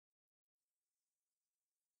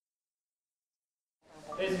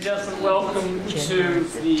Ladies and gentlemen, welcome to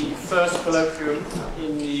the first colloquium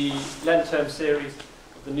in the Lent term series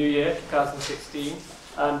of the new year, 2016.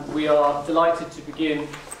 And we are delighted to begin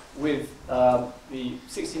with the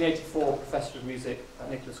 1684 Professor of Music,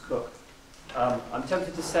 Nicholas Cook. I'm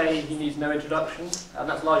tempted to say he needs no introduction, and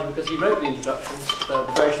that's largely because he wrote the introduction, the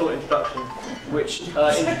very short introduction, which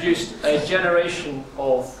introduced a generation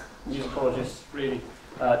of musicologists, really,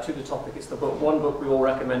 to the topic. It's the one book we all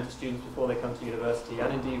recommend to students before they come to university,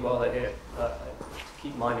 and indeed while they're here, to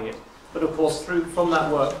keep mining it. But of course, from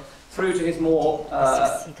that work, through to his more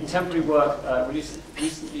contemporary work,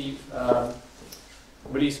 recently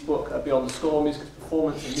released book, Beyond the Storm, Music's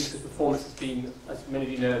Performance. And Music's Performance has been, as many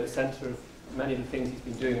of you know, at the centre of many of the things he's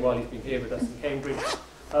been doing while he's been here with us in Cambridge.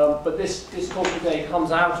 But this talk today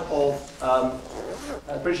comes out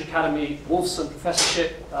of British Academy Wolfson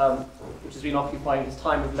Professorship, which has been occupying his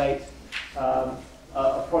time of late,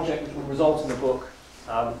 a project which will result in a book,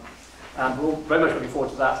 and we're all very much looking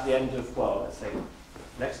forward to that at the end of, well, let's say,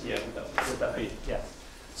 next year, would that be? Yes.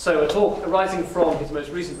 So a talk arising from his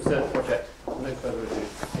most recent research project. No further ado,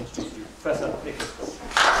 I introduce you, Professor Nicholas Cook.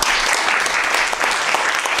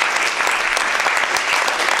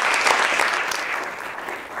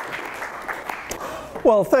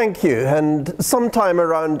 Well, thank you. And sometime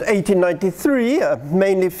around 1893, a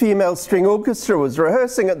mainly female string orchestra was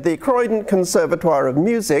rehearsing at the Croydon Conservatoire of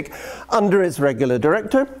Music under its regular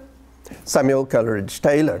director, Samuel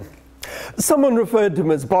Coleridge-Taylor. Someone referred to him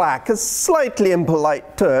as black, a slightly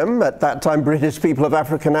impolite term. At that time, British people of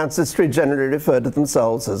African ancestry generally referred to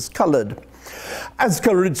themselves as coloured. As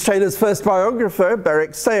Coleridge-Taylor's first biographer,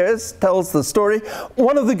 Berwick Sayers, tells the story,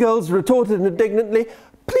 one of the girls retorted indignantly,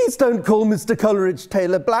 "Please don't call Mr.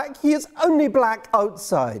 Coleridge-Taylor black. He is only black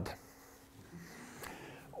outside."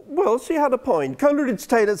 Well, she had a point.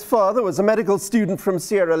 Coleridge-Taylor's father was a medical student from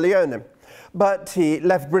Sierra Leone, but he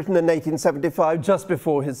left Britain in 1875, just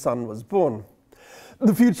before his son was born.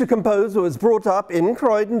 The future composer was brought up in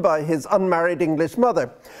Croydon by his unmarried English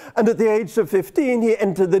mother, and at the age of 15 he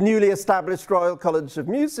entered the newly established Royal College of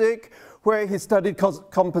Music, where he studied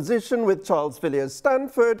composition with Charles Villiers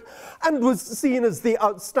Stanford and was seen as the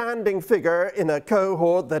outstanding figure in a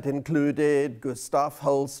cohort that included Gustav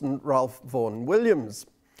Holst and Ralph Vaughan Williams.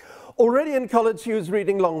 Already in college he was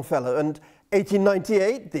reading Longfellow, and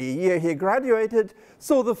 1898, the year he graduated,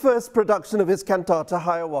 saw the first production of his cantata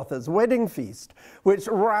Hiawatha's Wedding Feast, which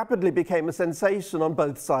rapidly became a sensation on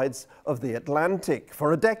both sides of the Atlantic,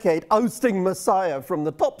 for a decade ousting Messiah from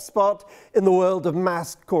the top spot in the world of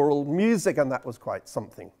massed choral music, and that was quite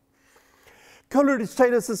something.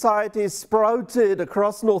 Coleridge-Taylor societies sprouted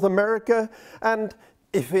across North America, and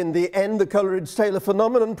if in the end the Coleridge-Taylor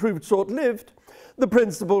phenomenon proved short-lived, the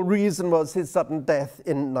principal reason was his sudden death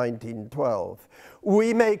in 1912.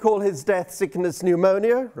 We may call his death sickness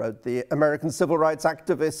pneumonia, wrote the American civil rights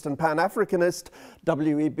activist and Pan-Africanist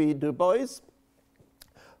W.E.B. Du Bois,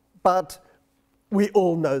 but we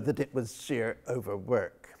all know that it was sheer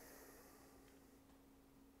overwork.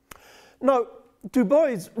 Now, Du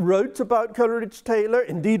Bois wrote about Coleridge-Taylor,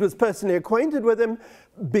 indeed was personally acquainted with him,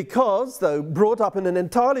 because, though brought up in an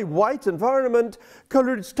entirely white environment,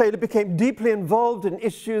 Coleridge-Taylor became deeply involved in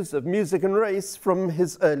issues of music and race from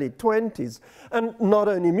his early 20s, and not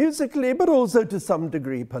only musically, but also to some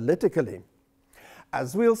degree politically.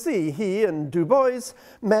 As we'll see, he and Du Bois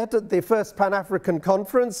met at the first Pan-African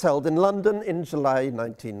conference held in London in July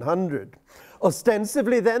 1900.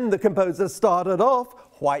 Ostensibly then, the composer started off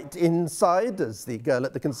white inside, as the girl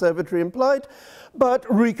at the conservatory implied, but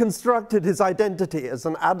reconstructed his identity as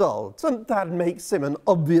an adult, and that makes him an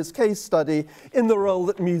obvious case study in the role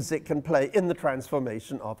that music can play in the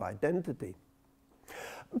transformation of identity.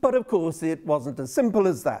 But of course, it wasn't as simple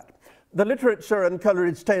as that. The literature on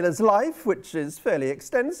Coleridge-Taylor's life, which is fairly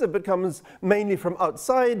extensive, but comes mainly from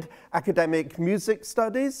outside academic music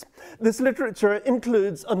studies. This literature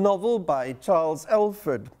includes a novel by Charles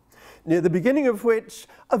Elford, near the beginning of which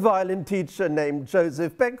a violin teacher named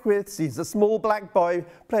Joseph Beckwith sees a small black boy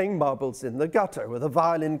playing marbles in the gutter with a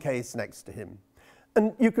violin case next to him.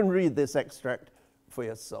 And you can read this extract for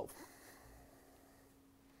yourself.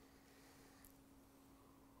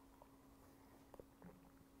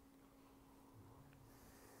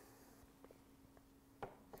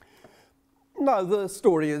 Now, the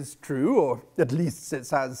story is true, or at least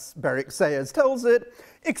it's as Berwick Sayers tells it,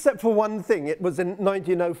 except for one thing. It was in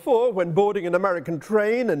 1904, when boarding an American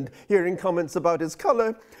train and hearing comments about his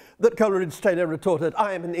colour, that Coleridge-Taylor retorted,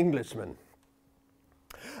 "I am an Englishman."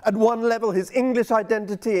 At one level, his English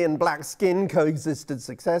identity and black skin coexisted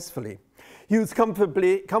successfully. He was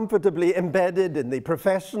comfortably embedded in the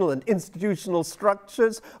professional and institutional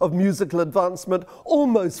structures of musical advancement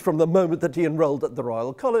almost from the moment that he enrolled at the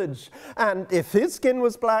Royal College. And if his skin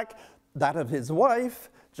was black, that of his wife,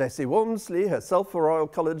 Jessie Walmsley, herself a Royal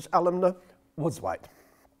College alumna, was white.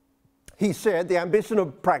 He shared the ambition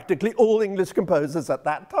of practically all English composers at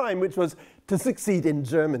that time, which was to succeed in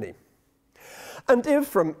Germany. And if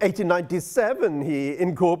from 1897 he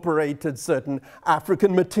incorporated certain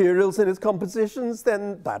African materials in his compositions,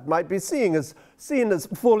 then that might be seen as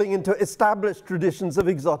falling into established traditions of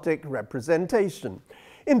exotic representation,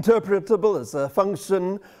 interpretable as a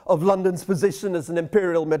function of London's position as an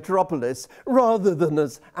imperial metropolis rather than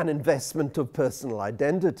as an investment of personal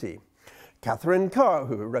identity. Catherine Carr,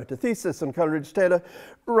 who wrote a thesis on Coleridge-Taylor,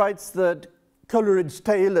 writes that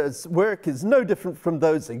Coleridge-Taylor's work is no different from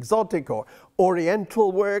those exotic or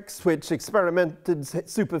oriental works which experimented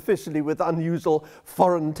superficially with unusual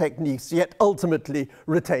foreign techniques, yet ultimately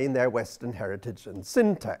retain their Western heritage and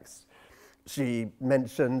syntax. She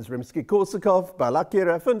mentions Rimsky-Korsakov,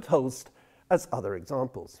 Balakirev, and Holst as other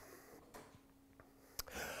examples.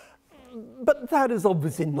 But that is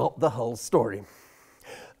obviously not the whole story.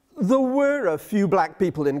 There were a few black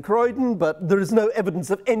people in Croydon, but there is no evidence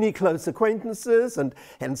of any close acquaintances, and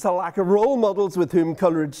hence a lack of role models with whom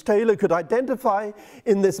Coleridge-Taylor could identify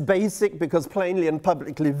in this basic, because plainly and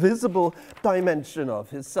publicly visible, dimension of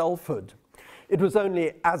his selfhood. It was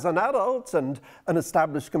only as an adult and an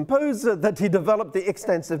established composer that he developed the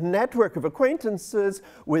extensive network of acquaintances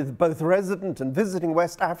with both resident and visiting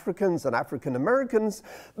West Africans and African Americans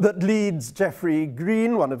that leads Geoffrey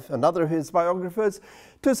Green, another of his biographers,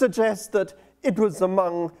 to suggest that it was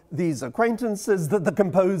among these acquaintances that the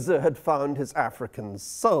composer had found his African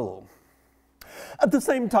soul. At the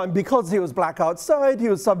same time, because he was black outside, he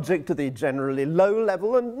was subject to the generally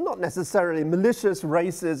low-level and not necessarily malicious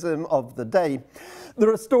racism of the day. There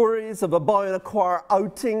are stories of a boy in a choir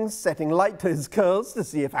outing setting light to his curls to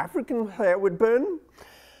see if African hair would burn,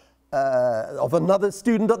 of another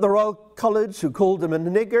student at the Royal College who called him a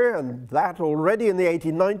nigger, and that already in the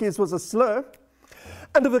 1890s was a slur,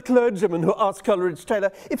 and of a clergyman who asked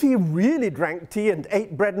Coleridge-Taylor if he really drank tea and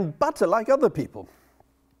ate bread and butter like other people.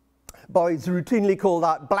 Boys routinely called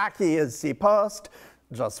out Blackie as he passed.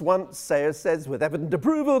 Just once, Sayers says, with evident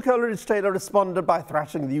approval, Coleridge-Taylor responded by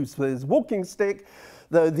thrashing the youth with his walking stick,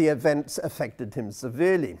 though the events affected him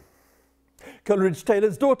severely.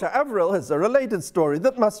 Coleridge-Taylor's daughter, Avril, has a related story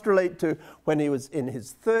that must relate to when he was in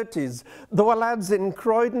his 30s. There were lads in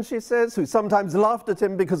Croydon, she says, who sometimes laughed at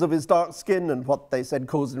him because of his dark skin and what they said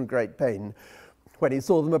caused him great pain. When he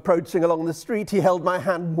saw them approaching along the street, he held my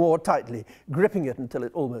hand more tightly, gripping it until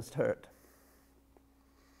it almost hurt.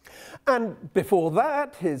 And before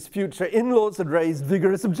that, his future in-laws had raised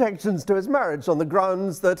vigorous objections to his marriage on the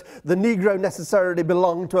grounds that the Negro necessarily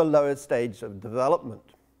belonged to a lower stage of development.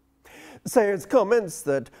 Sayers comments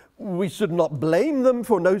that we should not blame them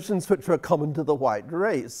for notions which were common to the white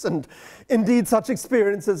race, and indeed such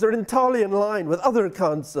experiences are entirely in line with other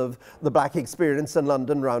accounts of the black experience in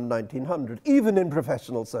London around 1900, even in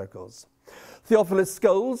professional circles. Theophilus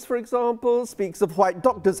Scholes, for example, speaks of white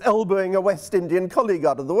doctors elbowing a West Indian colleague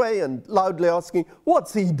out of the way and loudly asking,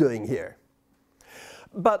 "What's he doing here?"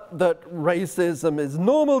 But that racism is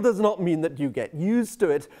normal does not mean that you get used to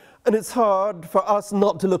it, and it's hard for us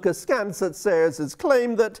not to look askance at Sayers'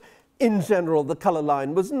 claim that, in general, the colour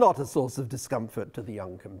line was not a source of discomfort to the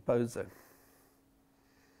young composer.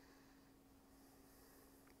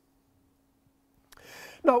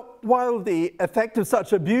 Now, while the effect of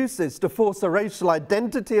such abuse is to force a racial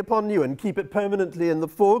identity upon you and keep it permanently in the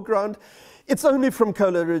foreground, it's only from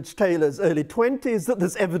Coleridge-Taylor's early 20s that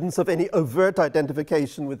there's evidence of any overt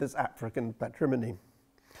identification with his African patrimony.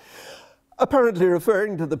 Apparently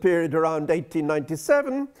referring to the period around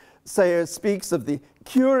 1897, Sayers speaks of the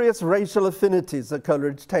curious racial affinities that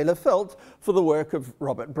Coleridge-Taylor felt for the work of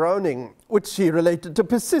Robert Browning, which he related to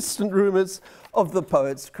persistent rumours of the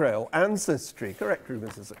poet's Creole ancestry. Correct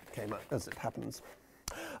rumours as it came out, as it happens.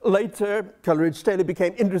 Later, Coleridge-Taylor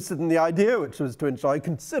became interested in the idea, which was to enjoy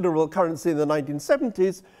considerable currency in the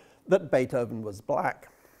 1970s, that Beethoven was black.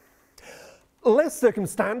 Less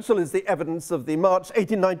circumstantial is the evidence of the March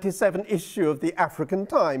 1897 issue of the African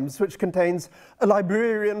Times, which contains a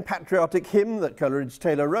Liberian patriotic hymn that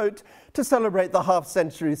Coleridge-Taylor wrote to celebrate the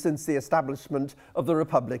half-century since the establishment of the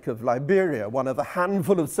Republic of Liberia, one of a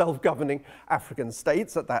handful of self-governing African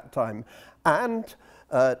states at that time, and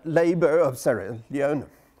Labour of Sierra Leone.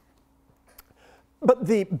 But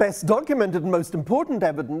the best documented and most important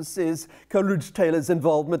evidence is Coleridge-Taylor's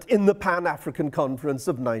involvement in the Pan-African Conference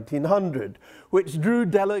of 1900, which drew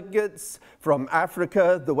delegates from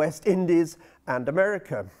Africa, the West Indies, and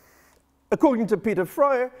America. According to Peter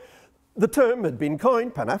Fryer, the term had been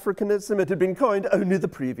coined, Pan-Africanism, it had been coined only the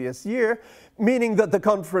previous year, meaning that the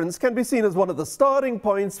conference can be seen as one of the starting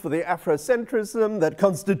points for the Afrocentrism that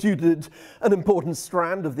constituted an important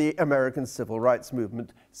strand of the American civil rights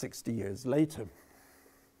movement 60 years later.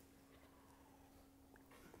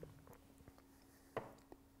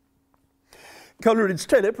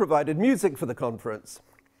 Coleridge-Taylor provided music for the conference.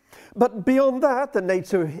 But beyond that, the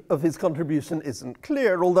nature of his contribution isn't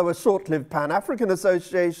clear, although a short-lived Pan-African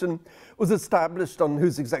Association was established on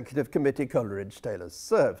whose executive committee Coleridge-Taylor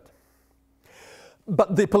served.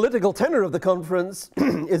 But the political tenor of the conference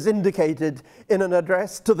is indicated in an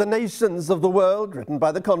address to the nations of the world written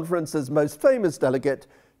by the conference's most famous delegate,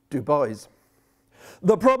 Du Bois.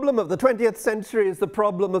 The problem of the 20th century is the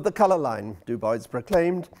problem of the color line, Du Bois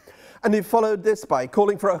proclaimed, and he followed this by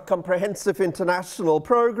calling for a comprehensive international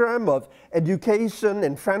program of education,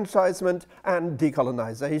 enfranchisement, and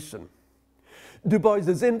decolonization. Du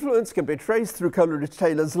Bois's influence can be traced through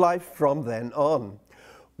Coleridge-Taylor's life from then on.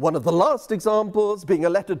 One of the last examples being a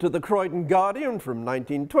letter to the Croydon Guardian from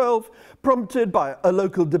 1912, prompted by a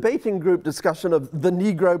local debating group discussion of the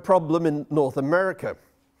Negro problem in North America.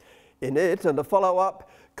 In it, and a follow-up,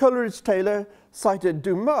 Coleridge-Taylor cited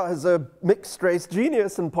Dumas as a mixed-race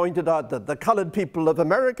genius and pointed out that the colored people of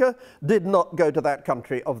America did not go to that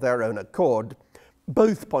country of their own accord,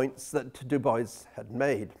 both points that Du Bois had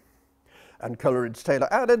made. And Coleridge-Taylor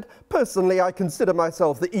added, "Personally, I consider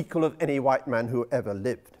myself the equal of any white man who ever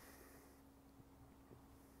lived."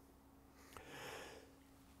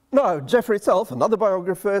 Now, Geoffrey Self, another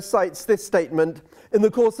biographer, cites this statement in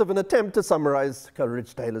the course of an attempt to summarize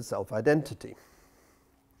Coleridge-Taylor's self-identity.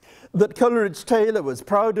 That Coleridge-Taylor was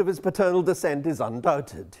proud of his paternal descent is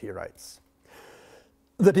undoubted, he writes.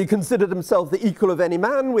 That he considered himself the equal of any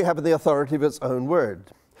man, we have on the authority of his own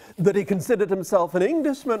word. That he considered himself an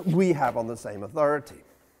Englishman, we have on the same authority.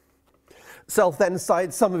 Self then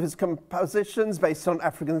cites some of his compositions based on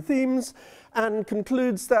African themes and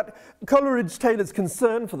concludes that Coleridge-Taylor's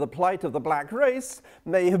concern for the plight of the black race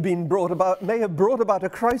may have brought about a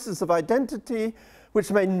crisis of identity which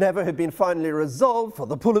may never have been finally resolved, for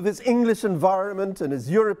the pull of his English environment and his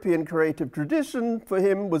European creative tradition for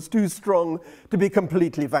him was too strong to be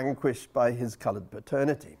completely vanquished by his colored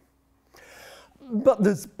paternity. But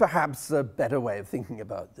there's perhaps a better way of thinking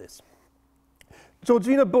about this.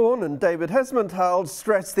 Georgina Bourne and David Hesmondhalgh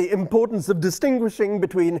stress the importance of distinguishing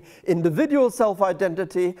between individual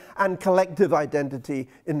self-identity and collective identity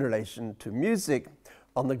in relation to music,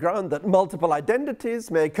 on the ground that multiple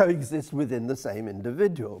identities may coexist within the same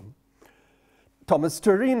individual. Thomas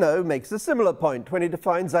Torino makes a similar point when he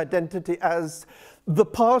defines identity as the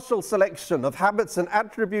partial selection of habits and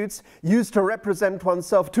attributes used to represent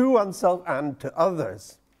oneself and to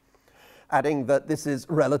others, adding that this is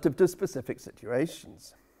relative to specific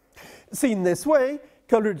situations. Seen this way,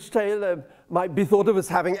 Coleridge-Taylor might be thought of as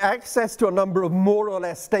having access to a number of more or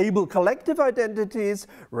less stable collective identities,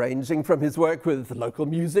 ranging from his work with local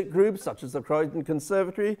music groups, such as the Croydon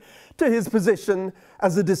Conservatory, to his position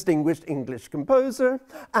as a distinguished English composer,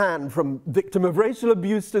 and from victim of racial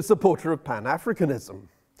abuse to supporter of Pan-Africanism.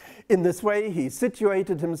 In this way, he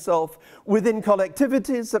situated himself within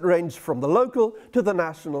collectivities that ranged from the local to the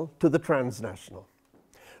national to the transnational.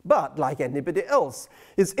 But, like anybody else,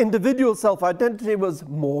 his individual self-identity was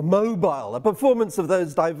more mobile, a performance of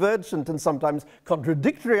those divergent and sometimes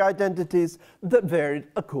contradictory identities that varied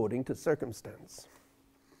according to circumstance.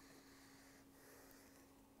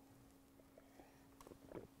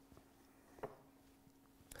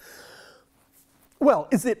 Well,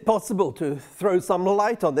 is it possible to throw some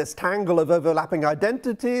light on this tangle of overlapping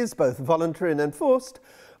identities, both voluntary and enforced,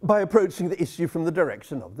 by approaching the issue from the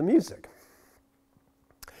direction of the music?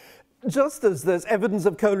 Just as there's evidence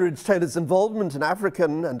of Coleridge-Taylor's involvement in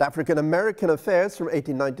African and African-American affairs from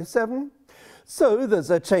 1897, so there's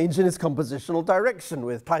a change in his compositional direction,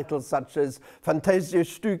 with titles such as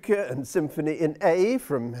Fantasiestücke and Symphony in A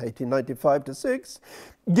from 1895 to 6,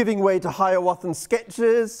 giving way to Hiawathan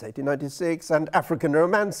Sketches, 1896, and African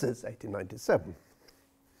Romances, 1897.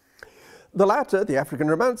 The latter, the African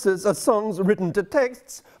Romances, are songs written to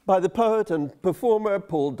texts by the poet and performer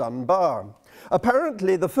Paul Dunbar,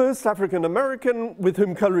 apparently the first African-American with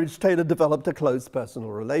whom Coleridge-Taylor developed a close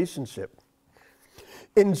personal relationship.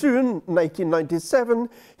 In June 1897,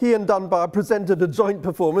 he and Dunbar presented a joint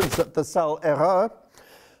performance at the Salle Erard,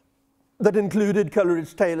 that included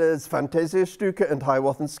Coleridge-Taylor's Fantasiestücke and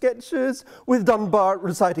Hiawatha sketches, with Dunbar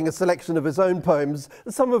reciting a selection of his own poems,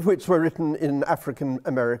 some of which were written in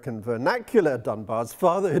African-American vernacular. Dunbar's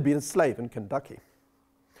father had been a slave in Kentucky.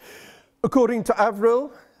 According to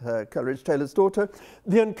Avril, Coleridge-Taylor's daughter,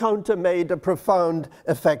 the encounter made a profound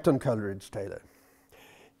effect on Coleridge-Taylor.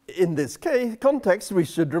 In this context, we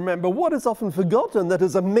should remember what is often forgotten, that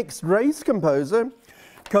as a mixed-race composer,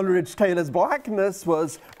 Coleridge-Taylor's blackness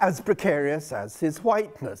was as precarious as his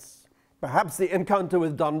whiteness. Perhaps the encounter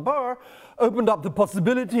with Dunbar opened up the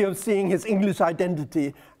possibility of seeing his English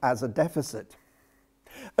identity as a deficit.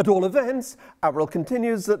 At all events, Avril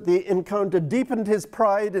continues that the encounter deepened his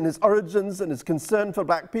pride in his origins and his concern for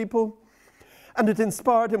black people, and it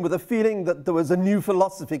inspired him with a feeling that there was a new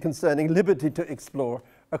philosophy concerning liberty to explore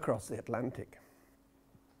across the Atlantic.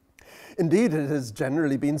 Indeed, it has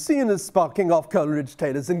generally been seen as sparking off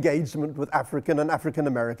Coleridge-Taylor's engagement with African and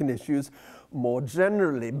African-American issues more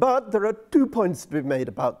generally, but there are 2 points to be made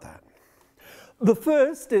about that. The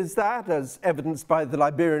first is that, as evidenced by the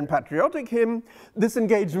Liberian Patriotic Hymn, this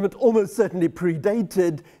engagement almost certainly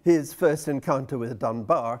predated his first encounter with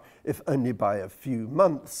Dunbar, if only by a few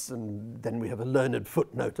months, and then we have a learned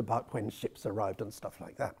footnote about when ships arrived and stuff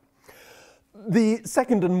like that. The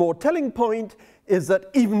second and more telling point is that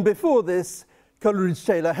even before this,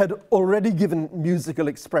 Coleridge-Taylor had already given musical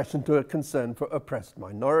expression to a concern for oppressed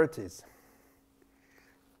minorities.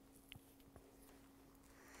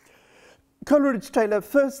 Coleridge-Taylor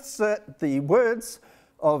first set the words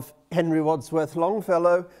of Henry Wadsworth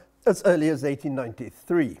Longfellow as early as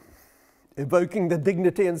 1893. Evoking the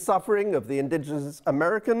dignity and suffering of the indigenous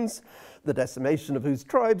Americans, the decimation of whose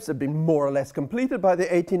tribes had been more or less completed by the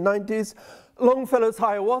 1890s, Longfellow's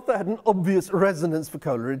Hiawatha had an obvious resonance for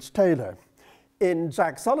Coleridge-Taylor. In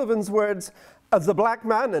Jack Sullivan's words, as a black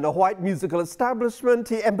man in a white musical establishment,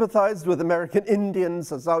 he empathized with American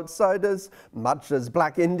Indians as outsiders, much as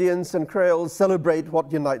black Indians and Creoles celebrate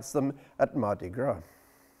what unites them at Mardi Gras.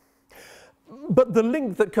 But the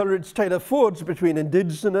link that Coleridge-Taylor forged between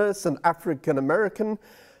indigenous and African-American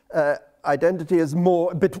identity is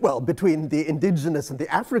more, between the indigenous and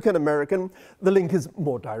the African-American, the link is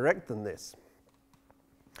more direct than this.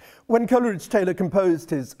 When Coleridge-Taylor composed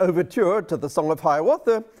his overture to the Song of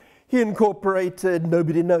Hiawatha, he incorporated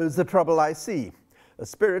Nobody Knows the Trouble I See, a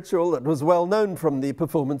spiritual that was well known from the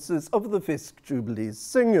performances of the Fisk Jubilee's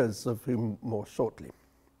singers, of whom more shortly.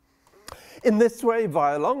 In this way,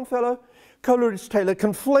 via Longfellow, Coleridge-Taylor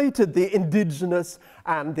conflated the indigenous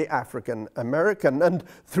and the African-American, and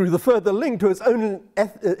through the further link to his own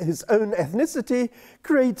ethnicity,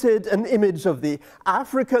 created an image of the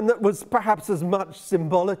African that was perhaps as much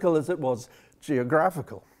symbolical as it was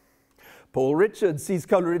geographical. Paul Richards sees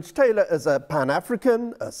Coleridge-Taylor as a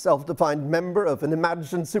Pan-African, a self-defined member of an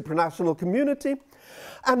imagined supranational community,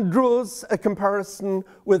 and draws a comparison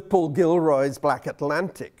with Paul Gilroy's Black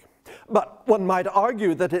Atlantic. But one might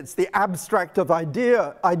argue that it's the abstract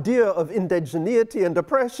idea of indigeneity and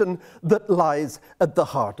oppression that lies at the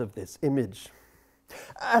heart of this image.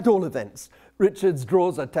 At all events, Richards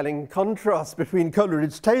draws a telling contrast between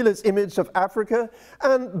Coleridge-Taylor's image of Africa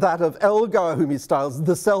and that of Elgar, whom he styles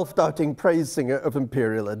the self-doubting praise singer of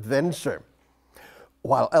imperial adventure.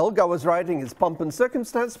 While Elgar was writing his pomp and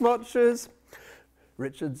circumstance marches,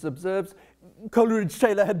 Richards observes,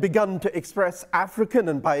 Coleridge-Taylor had begun to express African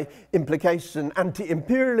and, by implication,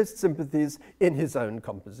 anti-imperialist sympathies in his own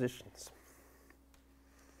compositions.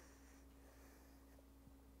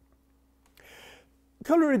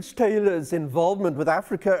 Coleridge-Taylor's involvement with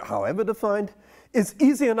Africa, however defined, is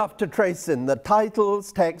easy enough to trace in the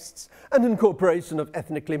titles, texts, and incorporation of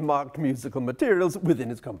ethnically marked musical materials within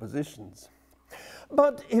his compositions.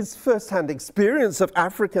 But his first-hand experience of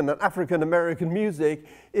African and African-American music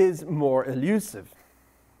is more elusive.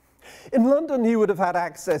 In London, he would have had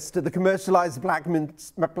access to the commercialized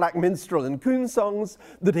black minstrel and coon songs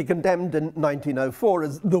that he condemned in 1904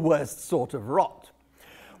 as the worst sort of rot,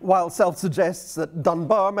 while Self suggests that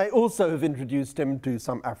Dunbar may also have introduced him to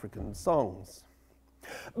some African songs.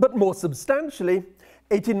 But more substantially,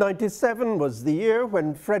 1897 was the year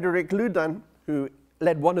when Frederick Loudun, who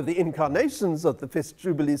led one of the incarnations of the Fisk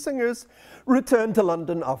Jubilee Singers, returned to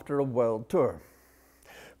London after a world tour.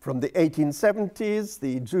 From the 1870s,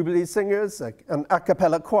 the Jubilee Singers, an a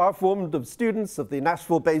cappella choir formed of students of the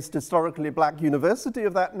Nashville-based historically black university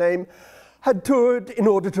of that name, had toured in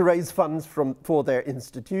order to raise funds for their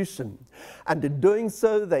institution. And in doing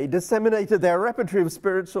so, they disseminated their repertory of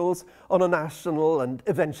spirituals on a national and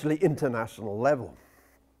eventually international level.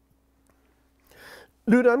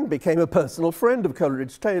 Loudun became a personal friend of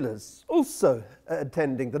Coleridge-Taylor's, also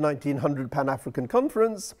attending the 1900 Pan-African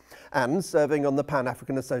Conference and serving on the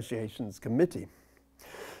Pan-African Association's committee.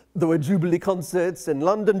 There were Jubilee concerts in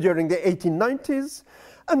London during the 1890s,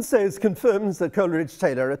 and Sayers confirms that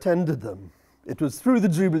Coleridge-Taylor attended them. It was through the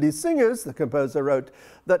Jubilee Singers, the composer wrote,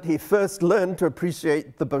 that he first learned to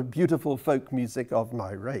appreciate the beautiful folk music of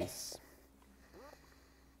my race.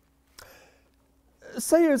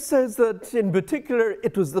 Sayers says that, in particular,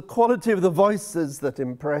 it was the quality of the voices that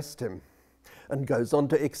impressed him, and goes on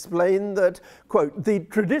to explain that, quote, the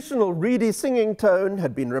traditional reedy singing tone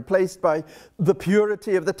had been replaced by the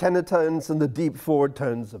purity of the tenor tones and the deep forward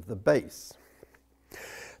tones of the bass.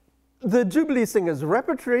 The Jubilee Singers'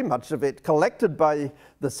 repertory, much of it collected by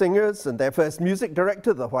the singers and their first music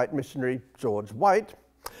director, the white missionary George White,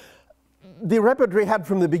 the repertory had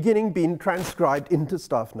from the beginning been transcribed into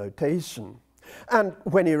staff notation. And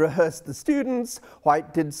when he rehearsed the students,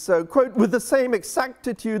 White did so, quote, with the same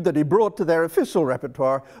exactitude that he brought to their official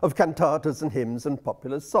repertoire of cantatas and hymns and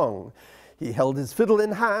popular song. He held his fiddle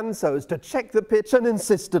in hand so as to check the pitch and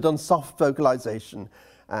insisted on soft vocalization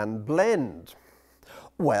and blend.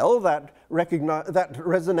 Well, that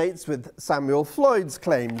resonates with Samuel Floyd's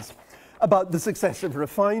claims about the successive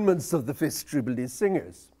refinements of the Fifth Jubilee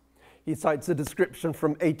Singers. He cites a description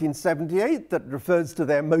from 1878 that refers to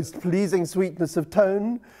their most pleasing sweetness of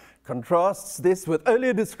tone, contrasts this with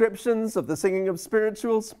earlier descriptions of the singing of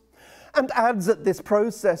spirituals, and adds that this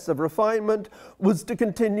process of refinement was to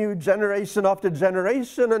continue generation after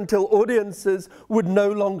generation until audiences would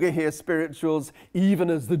no longer hear spirituals even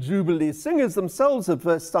as the Jubilee Singers themselves had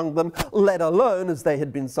first sung them, let alone as they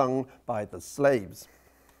had been sung by the slaves.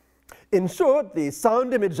 In short, the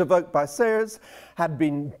sound image evoked by Sayers had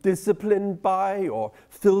been disciplined by or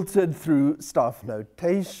filtered through staff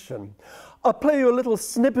notation. I'll play you a little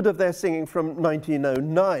snippet of their singing from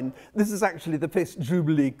 1909. This is actually the Fifth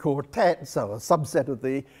Jubilee Quartet, so a subset of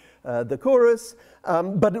the chorus,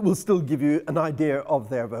 but it will still give you an idea of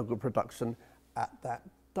their vocal production at that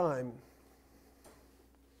time.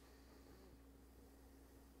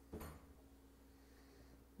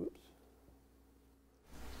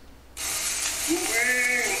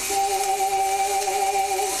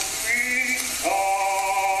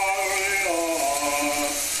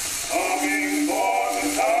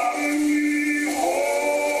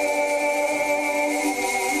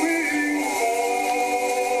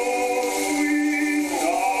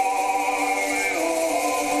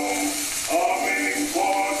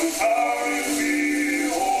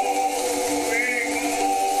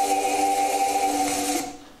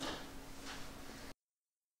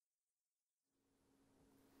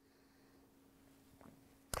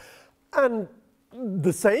 And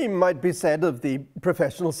the same might be said of the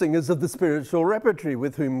professional singers of the spiritual repertory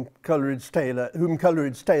with whom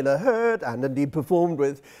Coleridge-Taylor heard and indeed performed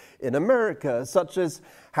with in America, such as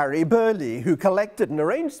Harry Burleigh, who collected and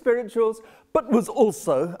arranged spirituals, but was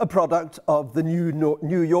also a product of the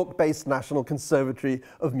New York-based National Conservatory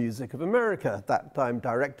of Music of America, at that time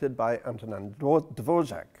directed by Antonin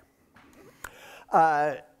Dvorak.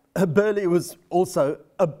 Burleigh was also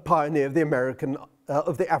a pioneer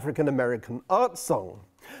of the African-American art song.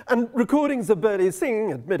 And recordings of Burleigh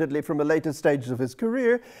singing, admittedly from a later stage of his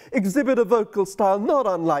career, exhibit a vocal style not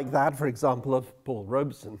unlike that, for example, of Paul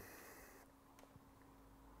Robeson.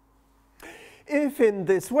 If in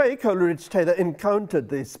this way Coleridge-Taylor encountered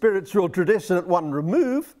the spiritual tradition at one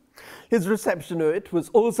remove, his reception of it was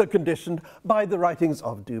also conditioned by the writings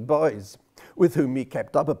of Du Bois, with whom he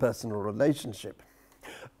kept up a personal relationship.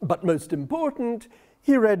 But most important,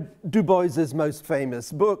 he read Du Bois's most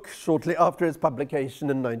famous book shortly after its publication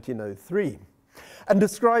in 1903 and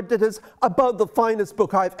described it as about the finest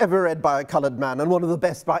book I've ever read by a colored man and one of the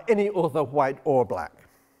best by any author, white or black.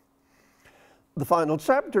 The final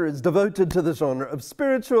chapter is devoted to the genre of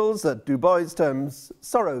spirituals that Du Bois terms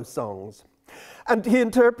sorrow songs, and he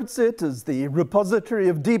interprets it as the repository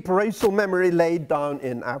of deep racial memory laid down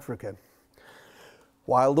in Africa.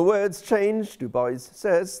 While the words change, Du Bois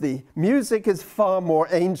says, the music is far more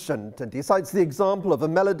ancient, and he cites the example of a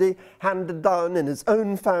melody handed down in his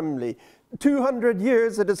own family. 200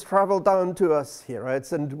 years it has traveled down to us, he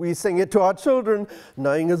writes, and we sing it to our children,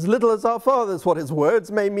 knowing as little as our fathers what its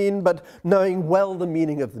words may mean, but knowing well the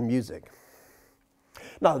meaning of the music.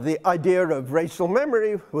 Now, the idea of racial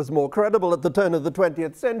memory was more credible at the turn of the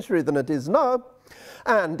 20th century than it is now.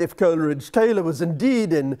 And if Coleridge-Taylor was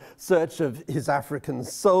indeed in search of his African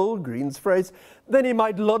soul, Green's phrase, then he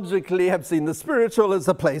might logically have seen the spiritual as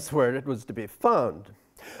the place where it was to be found.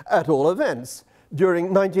 At all events,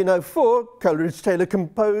 During 1904, Coleridge-Taylor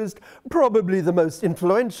composed probably the most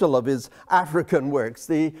influential of his African works,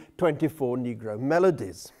 the 24 Negro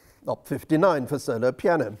Melodies, Op. 59 for solo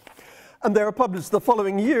piano. And they were published the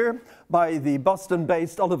following year by the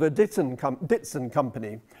Boston-based Oliver Ditson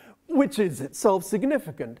Company, which is itself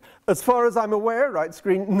significant. As far as I'm aware, writes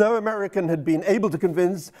Green, no American had been able to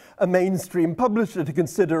convince a mainstream publisher to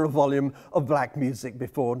consider a volume of black music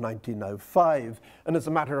before 1905. And as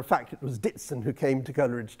a matter of fact, it was Ditson who came to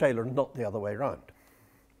Coleridge-Taylor, not the other way around.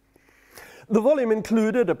 The volume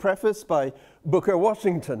included a preface by Booker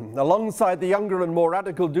Washington, alongside the younger and more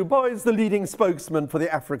radical Du Bois, the leading spokesman for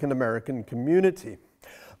the African-American community.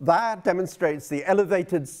 That demonstrates the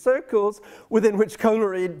elevated circles within which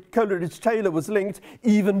Coleridge-Taylor was linked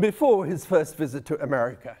even before his first visit to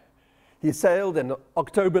America. He sailed in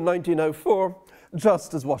October 1904,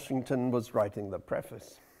 just as Washington was writing the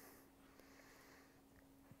preface.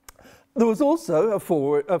 There was also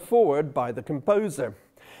a foreword by the composer,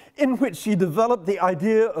 in which he developed the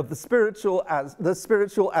idea of the spiritual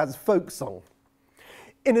as folk song.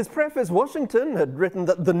 In his preface, Washington had written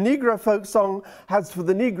that the Negro folk song has for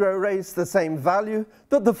the Negro race the same value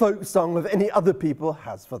that the folk song of any other people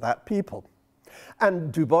has for that people.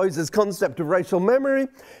 And Du Bois's concept of racial memory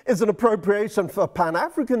is an appropriation for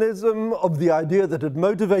Pan-Africanism of the idea that had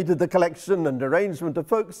motivated the collection and arrangement of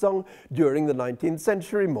folk song during the 19th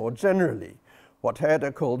century more generally, what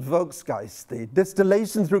Herder called Volksgeist, the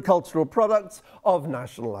distillation through cultural products of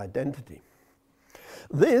national identity.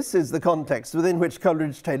 This is the context within which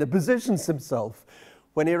Coleridge-Taylor positions himself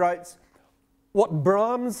when he writes, "What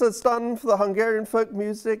Brahms has done for the Hungarian folk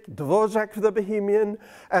music, Dvorak for the Bohemian,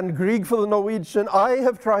 and Grieg for the Norwegian, I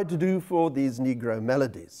have tried to do for these Negro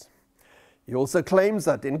melodies." He also claims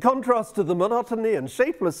that in contrast to the monotony and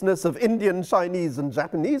shapelessness of Indian, Chinese, and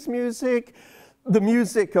Japanese music, the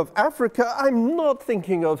music of Africa, I'm not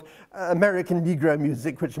thinking of American Negro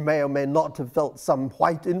music, which may or may not have felt some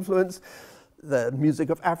white influence. The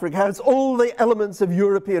music of Africa has all the elements of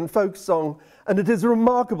European folk song, and it is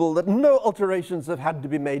remarkable that no alterations have had to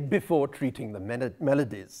be made before treating the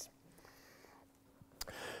melodies.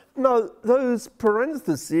 Now, those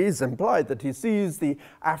parentheses imply that he sees the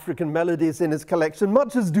African melodies in his collection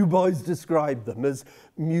much as Du Bois described them, as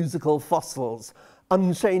musical fossils,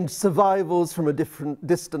 unchanged survivals from a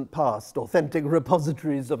distant past, authentic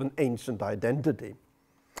repositories of an ancient identity.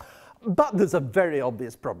 But there's a very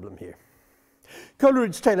obvious problem here.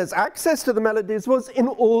 Coleridge-Taylor's access to the melodies was in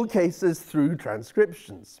all cases through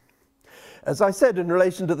transcriptions. As I said, in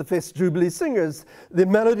relation to the Fifth Jubilee Singers, the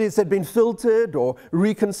melodies had been filtered or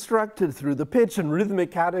reconstructed through the pitch and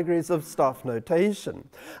rhythmic categories of staff notation.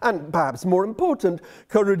 And perhaps more important,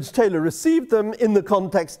 Coleridge-Taylor received them in the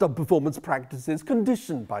context of performance practices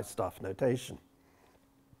conditioned by staff notation.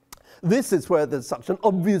 This is where there's such an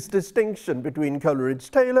obvious distinction between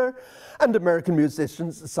Coleridge-Taylor and American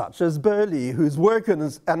musicians such as Burleigh, whose work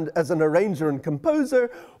as an arranger and composer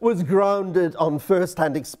was grounded on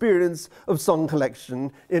first-hand experience of song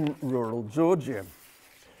collection in rural Georgia.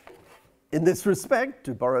 In this respect,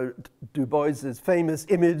 to borrow Du Bois's famous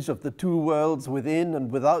image of the two worlds within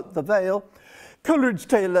and without the veil,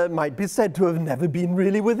 Coleridge-Taylor might be said to have never been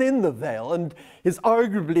really within the veil, and his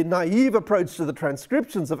arguably naive approach to the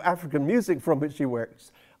transcriptions of African music from which he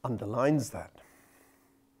works underlines that.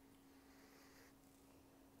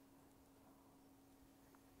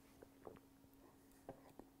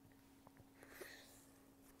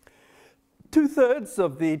 Two-thirds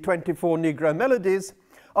of the 24 Negro melodies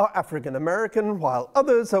are African American, while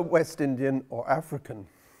others are West Indian or African.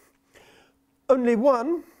 Only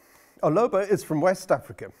one, Oloba, is from West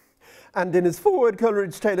Africa, and in his foreword,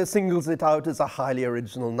 Coleridge-Taylor singles it out as a highly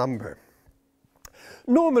original number.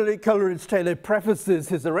 Normally, Coleridge-Taylor prefaces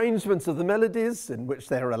his arrangements of the melodies, in which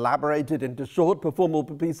they are elaborated into short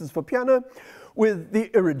performable pieces for piano, with the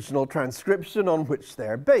original transcription on which they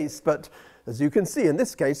are based, but as you can see, in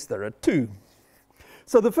this case, there are two.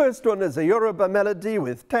 So the first one is a Yoruba melody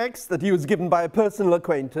with text that he was given by a personal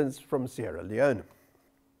acquaintance from Sierra Leone.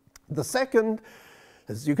 The second,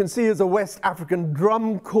 as you can see, is a West African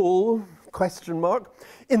drum call,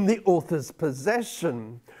 in the author's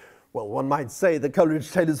possession. Well, one might say that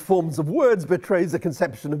Coleridge-Taylor's forms of words betrays a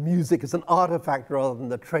conception of music as an artifact rather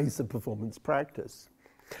than a trace of performance practice.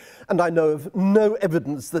 And I know of no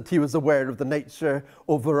evidence that he was aware of the nature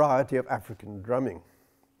or variety of African drumming.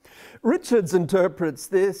 Richards interprets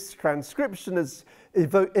this transcription as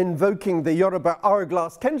invoking the Yoruba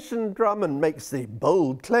hourglass tension drum, and makes the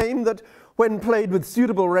bold claim that when played with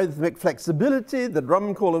suitable rhythmic flexibility, the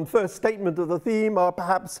drum call and first statement of the theme are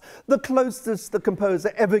perhaps the closest the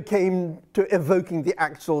composer ever came to evoking the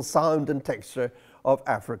actual sound and texture of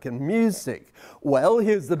African music. Well,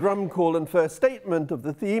 here's the drum call and first statement of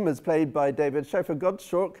the theme as played by David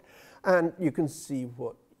Schäfer-Gottschalk, and you can see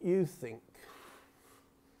what you think.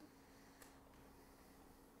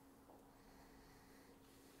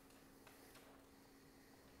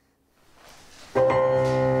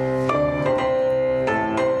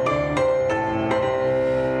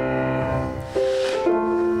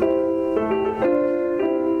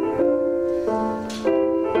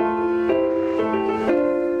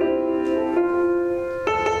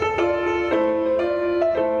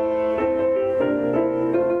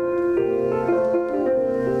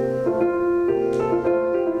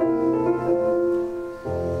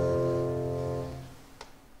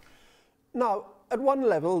 Now, at one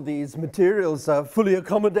level, these materials are fully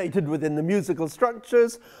accommodated within the musical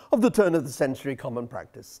structures of the turn-of-the-century common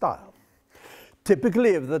practice style.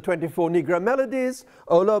 Typically, of the 24 Negro melodies,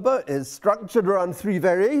 Olobo is structured around 3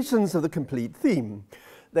 variations of the complete theme.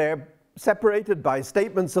 They're separated by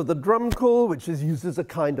statements of the drum call, which is used as a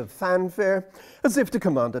kind of fanfare, as if to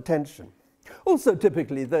command attention. Also,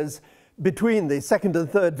 typically, there's between the second and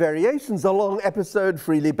third variations a long episode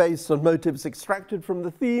freely based on motives extracted from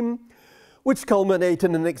the theme, which culminate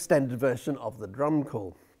in an extended version of the drum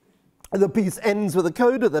call. The piece ends with a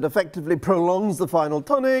coda that effectively prolongs the final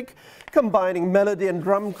tonic, combining melody and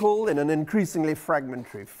drum call in an increasingly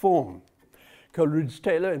fragmentary form.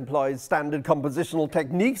 Coleridge-Taylor employs standard compositional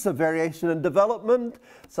techniques of variation and development,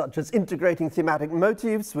 such as integrating thematic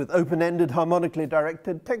motifs with open-ended harmonically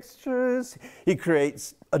directed textures. He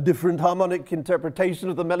creates a different harmonic interpretation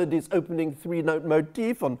of the melody's opening 3-note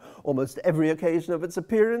motif on almost every occasion of its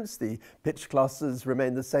appearance. The pitch classes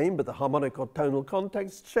remain the same, but the harmonic or tonal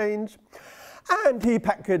contexts change. And he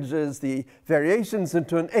packages the variations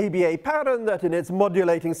into an ABA pattern that in its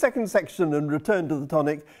modulating second section and return to the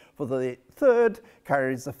tonic for the third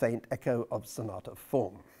carries a faint echo of sonata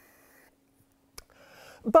form.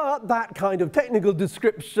 But that kind of technical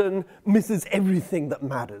description misses everything that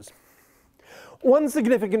matters. One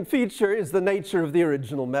significant feature is the nature of the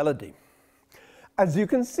original melody. As you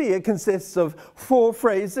can see, it consists of 4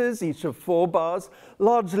 phrases, each of 4 bars,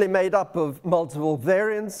 largely made up of multiple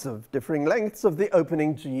variants of differing lengths of the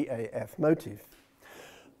opening G-A-F motif.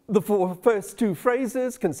 The first 2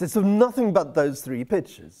 phrases consist of nothing but those 3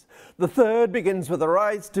 pitches. The third begins with a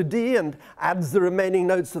rise to D and adds the remaining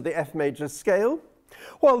notes of the F major scale,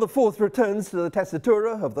 while the fourth returns to the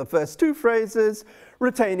tessitura of the first 2 phrases,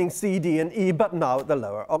 retaining C, D, and E, but now at the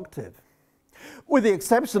lower octave. With the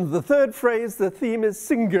exception of the third phrase, the theme is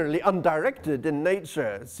singularly undirected in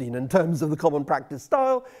nature. Seen in terms of the common practice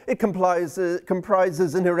style, it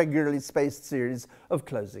comprises an irregularly spaced series of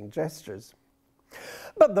closing gestures.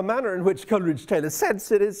 But the manner in which Coleridge-Taylor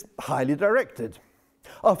sets it is highly directed.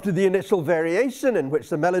 After the initial variation, in which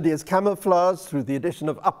the melody is camouflaged through the addition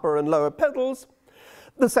of upper and lower pedals,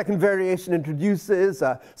 the second variation introduces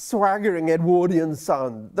a swaggering Edwardian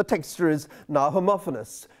sound. The texture is now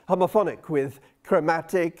homophonic with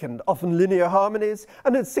chromatic and often linear harmonies,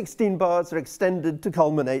 and its 16 bars are extended to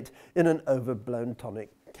culminate in an overblown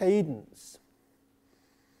tonic cadence.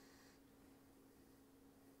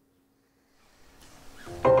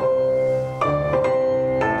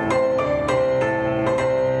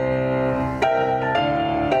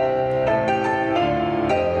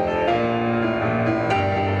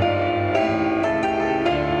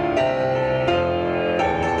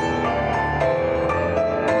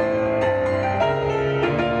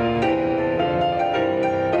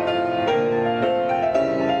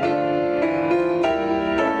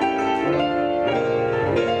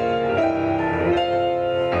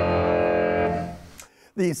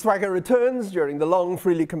 The swagger returns during the long,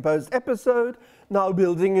 freely composed episode, now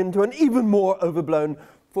building into an even more overblown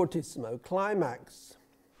fortissimo climax.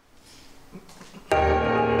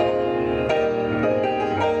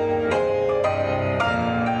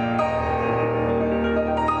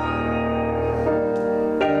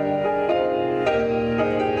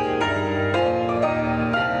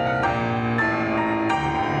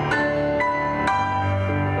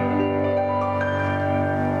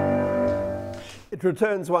 It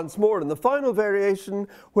returns once more in the final variation,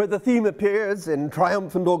 where the theme appears in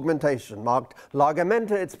triumphant augmentation. Marked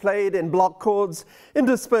largamente, it's played in block chords,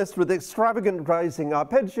 interspersed with extravagant rising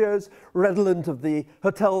arpeggios, redolent of the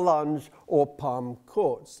hotel lounge or palm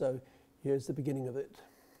court. So here's the beginning of it.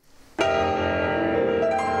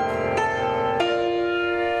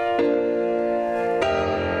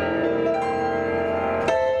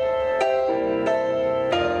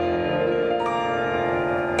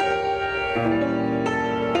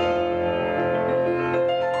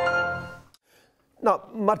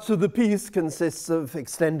 much of the piece consists of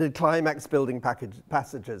extended climax-building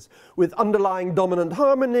passages with underlying dominant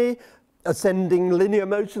harmony, ascending linear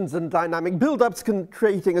motions and dynamic build-ups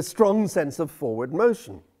creating a strong sense of forward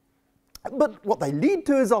motion. But what they lead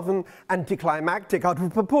to is often anticlimactic, out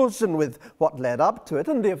of proportion with what led up to it,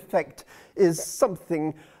 and the effect is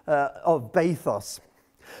something of bathos.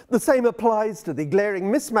 The same applies to the glaring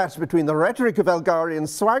mismatch between the rhetoric of Elgarian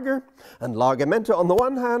swagger and largamento on the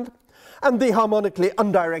one hand, and the harmonically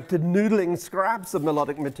undirected noodling scraps of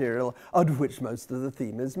melodic material out of which most of the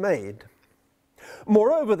theme is made.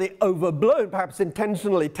 Moreover, the overblown, perhaps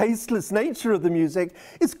intentionally tasteless nature of the music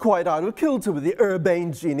is quite out of kilter with the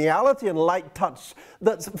urbane geniality and light touch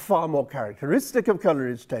that's far more characteristic of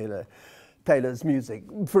Coleridge-Taylor's music.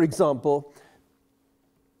 For example,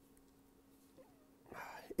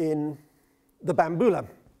 in the Bambula,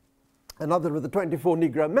 another of the 24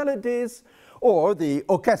 Negro melodies, or the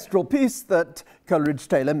orchestral piece that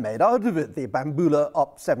Coleridge-Taylor made out of it, the Bambula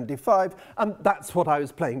Op. 75, and that's what I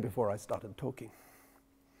was playing before I started talking.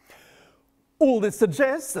 All this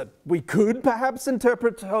suggests that we could perhaps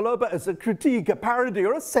interpret Holoba as a critique, a parody,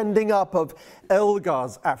 or a sending up of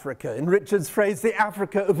Elgar's Africa, in Richard's phrase, the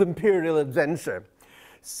Africa of imperial adventure.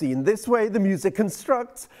 Seen this way, the music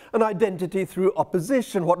constructs an identity through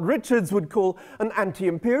opposition, what Richards would call an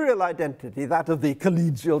anti-imperial identity, that of the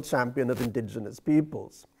collegial champion of indigenous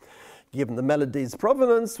peoples. Given the melody's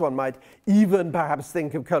provenance, one might even perhaps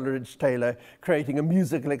think of Coleridge-Taylor creating a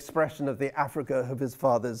musical expression of the Africa of his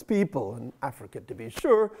father's people, an Africa, to be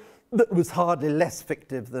sure, that was hardly less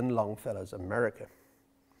fictive than Longfellow's America.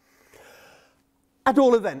 At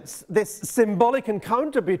all events, this symbolic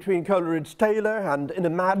encounter between Coleridge-Taylor and an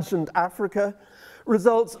imagined Africa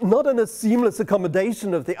results not in a seamless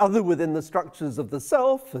accommodation of the other within the structures of the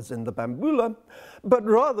self, as in the Bambula, but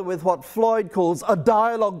rather with what Floyd calls a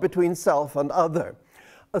dialogue between self and other,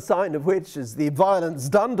 a sign of which is the violence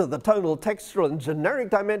done to the tonal, textural, and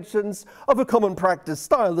generic dimensions of a common practice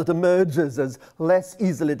style that emerges as less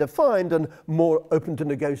easily defined and more open to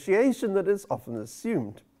negotiation than is often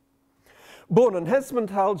assumed. Bourne and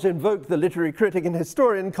Hesmontalge invoke the literary critic and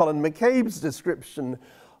historian Colin McCabe's description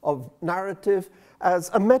of narrative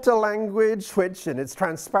as a meta-language which, in its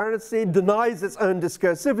transparency, denies its own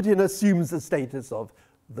discursivity and assumes the status of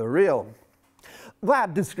the real.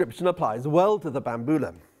 That description applies well to the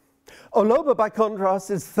Bambula. Oloba, by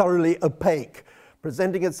contrast, is thoroughly opaque,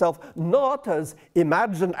 presenting itself not as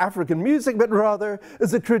imagined African music, but rather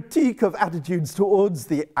as a critique of attitudes towards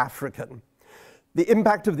the African. The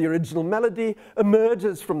impact of the original melody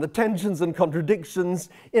emerges from the tensions and contradictions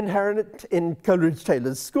inherent in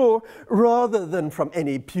Coleridge-Taylor's score, rather than from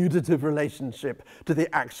any putative relationship to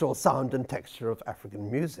the actual sound and texture of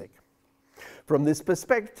African music. From this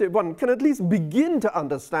perspective, one can at least begin to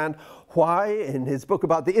understand why, in his book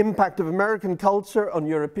about the impact of American culture on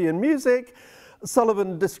European music,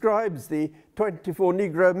 Sullivan describes the 24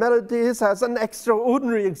 Negro melodies as an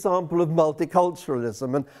extraordinary example of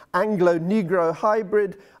multiculturalism, an Anglo-Negro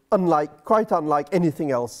hybrid quite unlike anything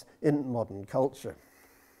else in modern culture.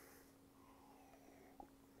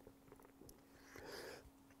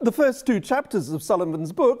 The first two chapters of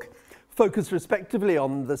Sullivan's book focus respectively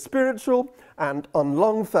on the spiritual and on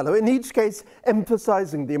Longfellow, in each case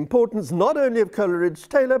emphasizing the importance not only of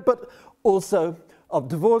Coleridge-Taylor but also of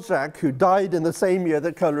Dvorak, who died in the same year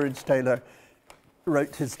that Coleridge-Taylor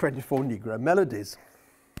wrote his 24 Negro melodies.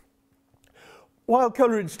 While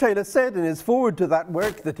Coleridge-Taylor said in his foreword to that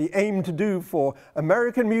work that he aimed to do for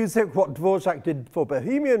American music what Dvorak did for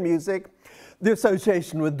Bohemian music, the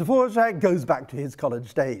association with Dvorak goes back to his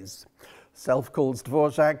college days. Self calls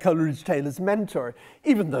Dvorak Coleridge-Taylor's mentor,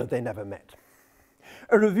 even though they never met.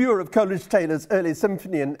 A reviewer of Coleridge-Taylor's early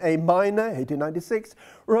symphony in A minor, 1896,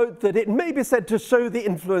 wrote that it may be said to show the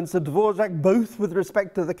influence of Dvorak both with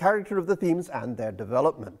respect to the character of the themes and their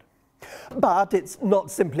development. But it's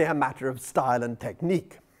not simply a matter of style and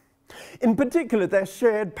technique. In particular, their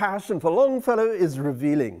shared passion for Longfellow is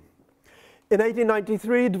revealing. In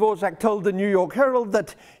 1893, Dvorak told the New York Herald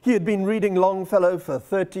that he had been reading Longfellow for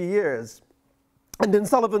 30 years. And in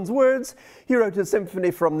Sullivan's words, he wrote a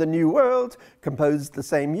symphony from the New World, composed the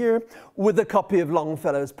same year, with a copy of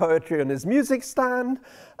Longfellow's poetry on his music stand,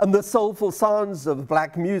 and the soulful sounds of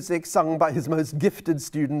black music sung by his most gifted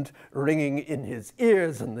student ringing in his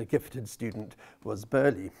ears, and the gifted student was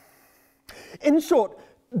Burleigh. In short,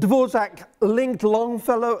 Dvorak linked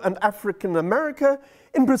Longfellow and African America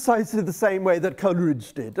in precisely the same way that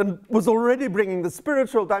Coleridge did, and was already bringing the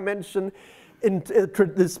spiritual dimension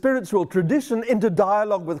the spiritual tradition into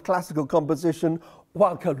dialogue with classical composition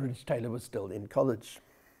while Coleridge-Taylor was still in college.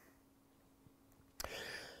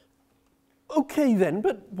 Okay then,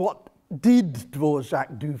 but what did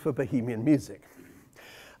Dvorak do for Bohemian music?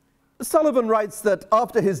 Sullivan writes that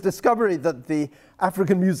after his discovery that the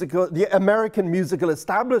American musical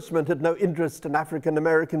establishment had no interest in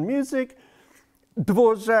African-American music,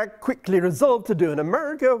 Dvorak quickly resolved to do in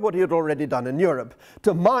America what he had already done in Europe,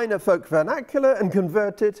 to mine a folk vernacular and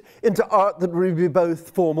convert it into art that would be both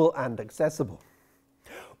formal and accessible.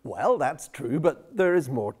 Well, that's true, but there is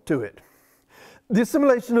more to it. The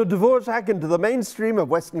assimilation of Dvorak into the mainstream of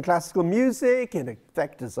Western classical music, in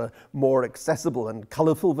effect as a more accessible and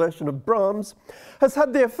colourful version of Brahms, has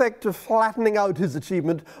had the effect of flattening out his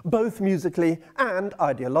achievement both musically and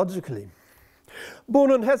ideologically.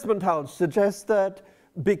 Born and Hesmondhalgh suggests that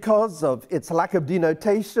because of its lack of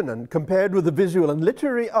denotation and compared with the visual and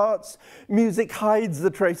literary arts, music hides the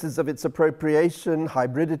traces of its appropriation,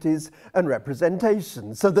 hybridities, and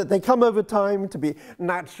representation, so that they come over time to be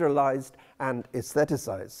naturalized and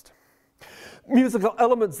aestheticized. Musical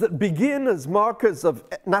elements that begin as markers of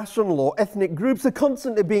national or ethnic groups are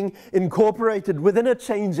constantly being incorporated within a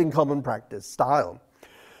changing common practice style.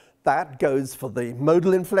 That goes for the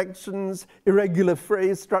modal inflections, irregular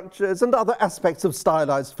phrase structures, and other aspects of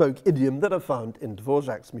stylized folk idiom that are found in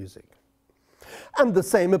Dvorak's music. And the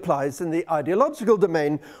same applies in the ideological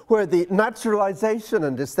domain, where the naturalization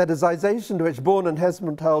and aestheticization to which Born and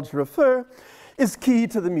Hesmondhalgh refer is key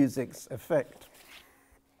to the music's effect.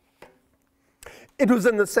 It was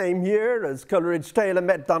in the same year as Coleridge-Taylor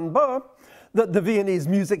met Dunbar that the Viennese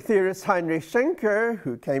music theorist Heinrich Schenker,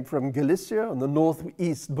 who came from Galicia on the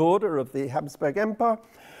northeast border of the Habsburg Empire,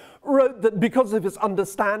 wrote that because of his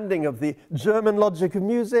understanding of the German logic of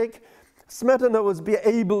music, Smetana was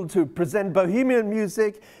able to present Bohemian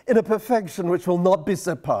music in a perfection which will not be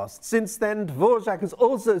surpassed. Since then, Dvorak has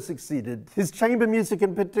also succeeded. His chamber music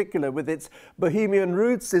in particular, with its Bohemian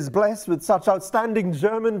roots, is blessed with such outstanding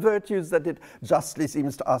German virtues that it justly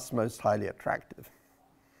seems to us most highly attractive.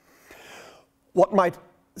 What might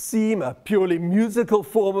seem a purely musical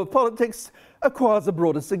form of politics acquires a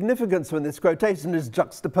broader significance when this quotation is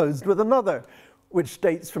juxtaposed with another, which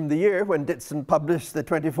dates from the year when Ditson published the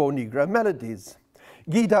 24 Negro Melodies.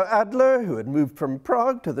 Guido Adler, who had moved from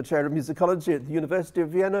Prague to the chair of musicology at the University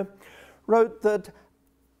of Vienna, wrote that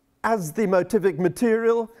as the motivic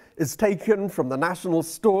material is taken from the national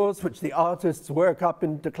stores which the artists work up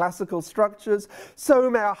into classical structures,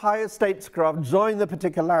 so may our higher statescraft join the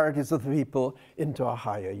particularities of the people into a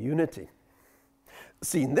higher unity.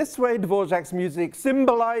 Seen this way, Dvorak's music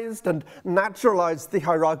symbolized and naturalized the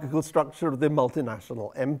hierarchical structure of the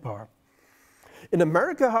multinational empire. In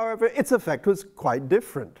America, however, its effect was quite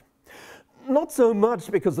different. Not so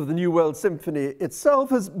much because of the New World Symphony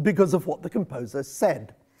itself as because of what the composer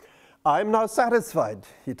said. "I'm now satisfied,"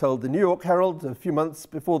 he told the New York Herald a few months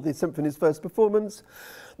before the symphony's first performance,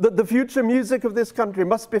 "that the future music of this country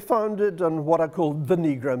must be founded on what are called the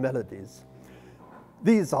Negro Melodies.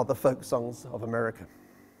 These are the folk songs of America."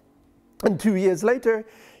 And 2 years later,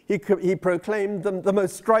 he proclaimed them the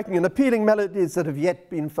most striking and appealing melodies that have yet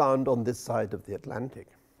been found on this side of the Atlantic.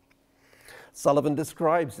 Sullivan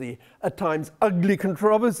describes the, at times, ugly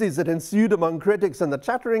controversies that ensued among critics and the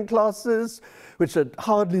chattering classes, which had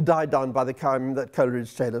hardly died down by the time that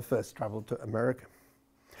Coleridge-Taylor first traveled to America.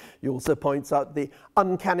 He also points out the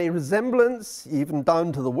uncanny resemblance, even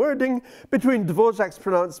down to the wording, between Dvorak's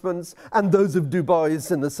pronouncements and those of Du Bois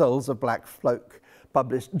in The Souls of Black Folk,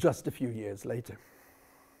 published just a few years later.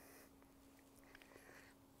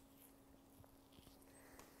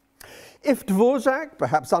 If Dvorak,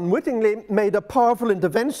 perhaps unwittingly, made a powerful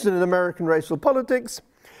intervention in American racial politics,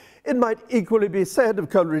 it might equally be said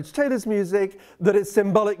of Coleridge-Taylor's music that its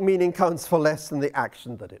symbolic meaning counts for less than the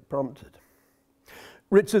action that it prompted.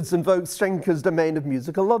 Richards invokes Schenker's domain of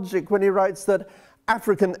musical logic when he writes that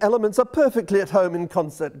African elements are perfectly at home in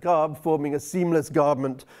concert garb, forming a seamless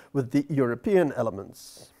garment with the European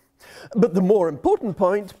elements. But the more important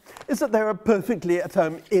point is that they are perfectly at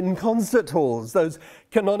home in concert halls, those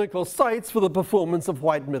canonical sites for the performance of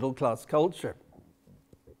white middle-class culture.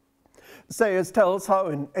 Sayers tells how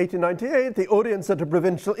in 1898 the audience at a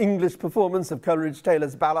provincial English performance of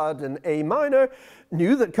Coleridge-Taylor's ballad in A minor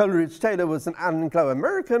knew that Coleridge-Taylor was an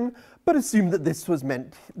Anglo-American, but assumed that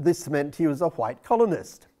this meant he was a white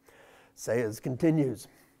colonist. Sayers continues,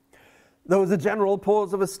 "There was a general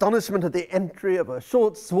pause of astonishment at the entry of a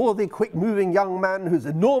short, swarthy, quick-moving young man whose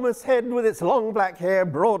enormous head with its long black hair,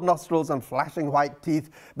 broad nostrils, and flashing white teeth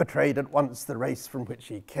betrayed at once the race from which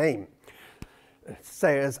he came."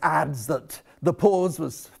 Sayers adds that the pause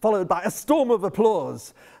was followed by a storm of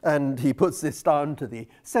applause, and he puts this down to the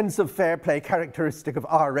sense of fair play characteristic of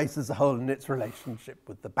our race as a whole in its relationship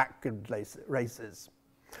with the backward races.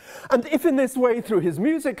 And if in this way, through his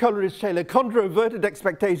music, Coleridge-Taylor controverted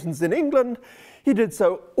expectations in England, he did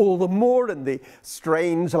so all the more in the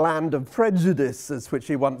strange land of prejudice, as which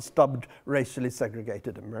he once dubbed racially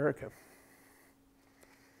segregated America.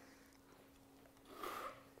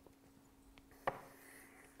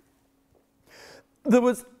 There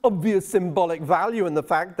was obvious symbolic value in the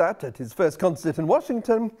fact that, at his first concert in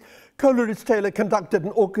Washington, Coleridge-Taylor conducted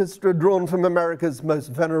an orchestra drawn from America's most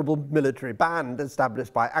venerable military band,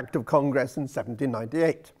 established by Act of Congress in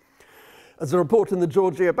 1798. As a report in the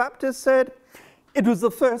Georgia Baptist said, it was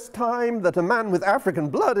the first time that a man with African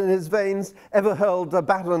blood in his veins ever held a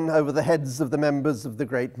baton over the heads of the members of the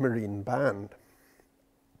great Marine band.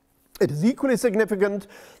 It is equally significant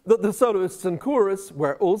that the soloists and chorus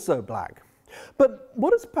were also black. But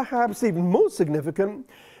what is perhaps even more significant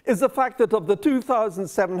is the fact that of the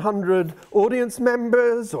 2,700 audience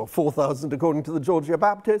members, or 4,000 according to the Georgia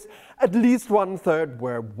Baptist, at least 1/3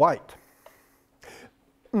 were white.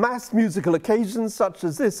 Mass musical occasions such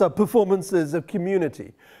as this are performances of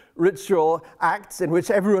community, ritual acts in which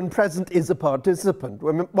everyone present is a participant.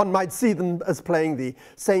 One might see them as playing the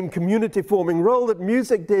same community-forming role that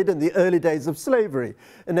music did in the early days of slavery,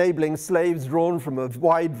 enabling slaves drawn from a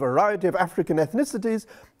wide variety of African ethnicities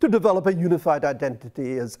to develop a unified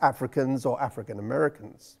identity as Africans or African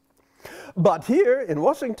Americans. But here in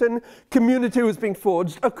Washington, community was being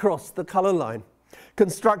forged across the color line,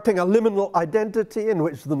 constructing a liminal identity in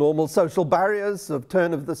which the normal social barriers of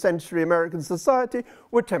turn-of-the-century American society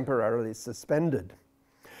were temporarily suspended.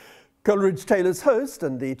 Coleridge-Taylor's host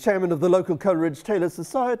and the chairman of the local Coleridge-Taylor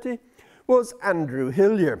Society was Andrew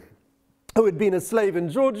Hillier, who had been a slave in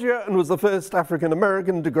Georgia and was the first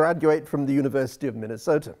African-American to graduate from the University of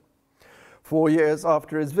Minnesota. 4 years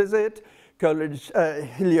after his visit,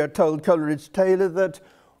 Hillier told Coleridge-Taylor that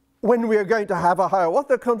when we are going to have a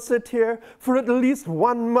Hiawatha concert here, for at least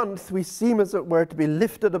 1 month we seem, as it were, to be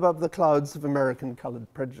lifted above the clouds of American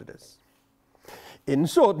colored prejudice. In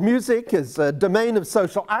short, music is a domain of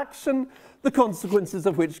social action, the consequences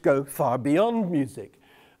of which go far beyond music,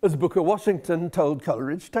 as Booker Washington told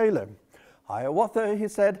Coleridge-Taylor. Hiawatha, he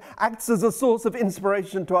said, acts as a source of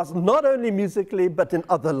inspiration to us not only musically, but in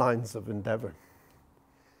other lines of endeavor.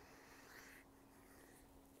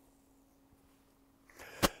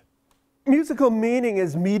 Musical meaning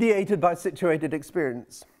is mediated by situated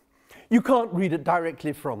experience. You can't read it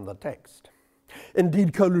directly from the text.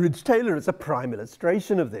 Indeed, Coleridge-Taylor is a prime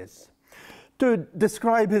illustration of this. To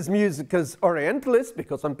describe his music as Orientalist,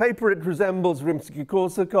 because on paper it resembles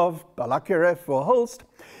Rimsky-Korsakov, Balakirev, or Holst,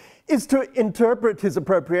 is to interpret his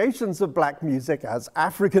appropriations of black music as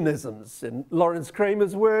Africanisms, in Lawrence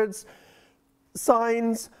Kramer's words,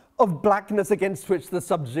 signs of blackness against which the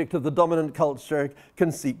subject of the dominant culture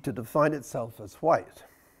can seek to define itself as white.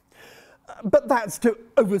 But that's to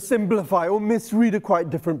oversimplify or misread a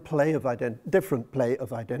quite different play of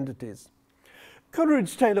identities.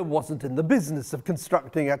 Coleridge-Taylor wasn't in the business of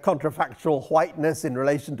constructing a contrafactual whiteness in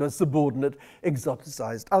relation to a subordinate,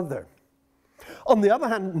 exoticized other. On the other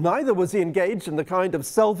hand, neither was he engaged in the kind of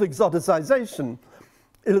self-exoticization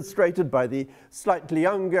illustrated by the slightly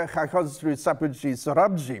younger Khosrow Sapurji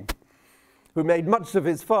Sorabji, who made much of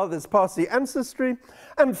his father's Parsi ancestry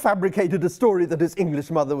and fabricated a story that his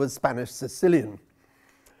English mother was Spanish Sicilian.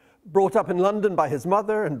 Brought up in London by his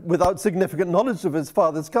mother and without significant knowledge of his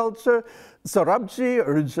father's culture, Sorabji,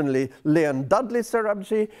 originally Leon Dudley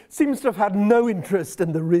Sorabji, seems to have had no interest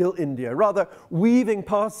in the real India, rather weaving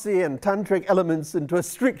Parsi and Tantric elements into a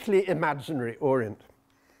strictly imaginary Orient.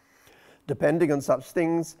 Depending on such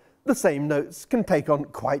things, the same notes can take on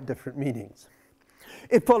quite different meanings.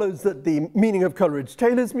 It follows that the meaning of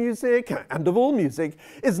Coleridge-Taylor's music, and of all music,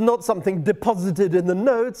 is not something deposited in the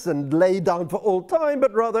notes and laid down for all time,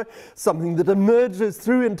 but rather something that emerges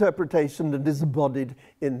through interpretation and is embodied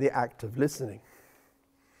in the act of listening.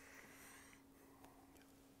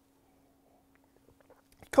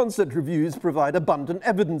 Concert reviews provide abundant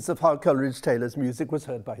evidence of how Coleridge-Taylor's music was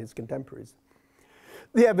heard by his contemporaries.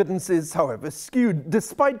 The evidence is, however, skewed.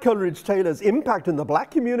 Despite Coleridge-Taylor's impact in the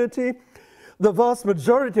black community, the vast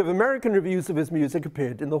majority of American reviews of his music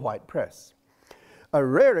appeared in the white press. A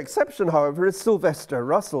rare exception, however, is Sylvester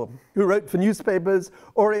Russell, who wrote for newspapers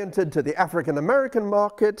oriented to the African-American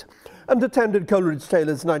market and attended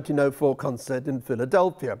Coleridge-Taylor's 1904 concert in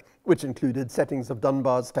Philadelphia, which included settings of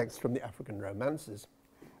Dunbar's text from the African Romances.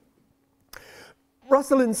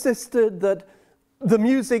 Russell insisted that the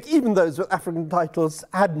music, even those with African titles,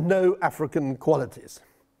 had no African qualities.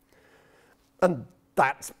 And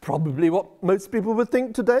that's probably what most people would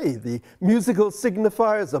think today. The musical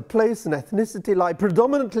signifiers of place and ethnicity lie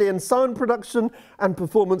predominantly in sound production and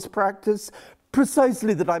performance practice,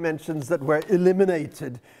 precisely the dimensions that were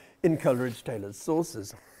eliminated in Coleridge-Taylor's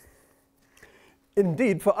sources.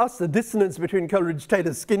 Indeed, for us, the dissonance between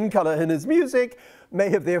Coleridge-Taylor's skin color and his music may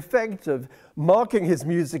have the effect of marking his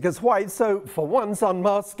music as white, so for once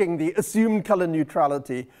unmasking the assumed color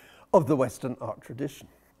neutrality of the Western art tradition.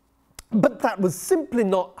 But that was simply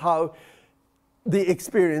not how the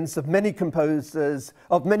experience of many composers,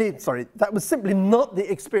 that was simply not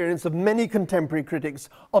the experience of many contemporary critics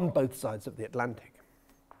on both sides of the Atlantic.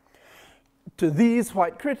 To these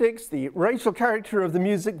white critics, the racial character of the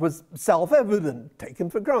music was self-evident, taken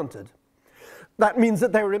for granted. That means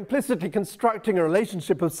that they were implicitly constructing a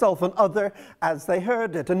relationship of self and other as they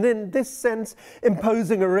heard it, and in this sense,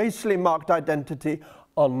 imposing a racially marked identity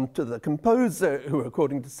onto the composer, who,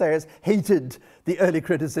 according to Sayers, hated the early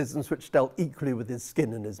criticisms which dealt equally with his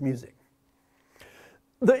skin and his music.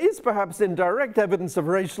 There is perhaps indirect evidence of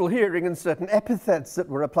racial hearing in certain epithets that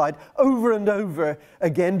were applied over and over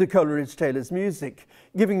again to Coleridge-Taylor's music,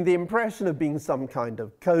 giving the impression of being some kind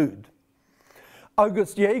of code.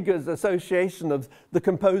 August Jaeger's association of the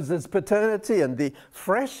composer's paternity and the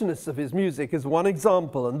freshness of his music is one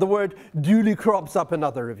example, and the word duly crops up in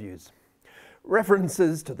other reviews.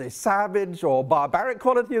 References to the savage or barbaric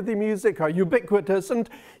quality of the music are ubiquitous and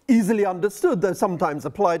easily understood, though sometimes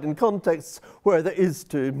applied in contexts where there is,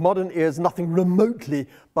 to modern ears, nothing remotely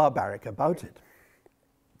barbaric about it.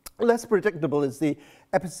 Less predictable is the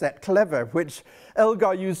epithet clever, which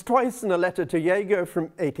Elgar used twice in a letter to Jaeger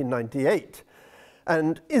from 1898,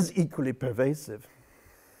 and is equally pervasive.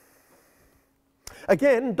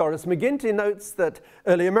 Again, Doris McGinty notes that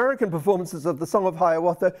early American performances of the Song of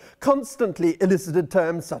Hiawatha constantly elicited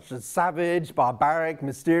terms such as savage, barbaric,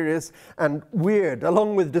 mysterious, and weird,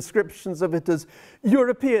 along with descriptions of it as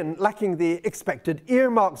European, lacking the expected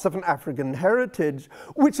earmarks of an African heritage,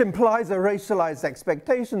 which implies a racialized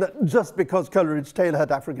expectation that just because Coleridge-Taylor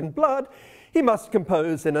had African blood, he must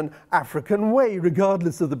compose in an African way,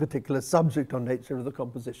 regardless of the particular subject or nature of the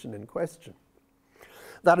composition in question.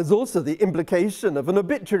 That is also the implication of an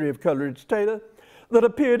obituary of Coleridge-Taylor that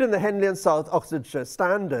appeared in the Henley and South Oxfordshire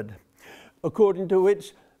Standard, according to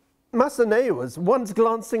which Massenet was once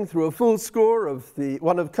glancing through a full score of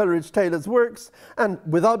one of Coleridge-Taylor's works, and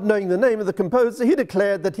without knowing the name of the composer, he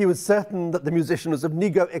declared that he was certain that the musician was of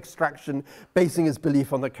Negro extraction, basing his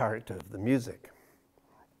belief on the character of the music.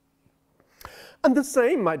 And the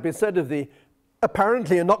same might be said of the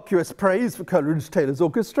apparently innocuous praise for Coleridge-Taylor's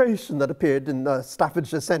orchestration that appeared in the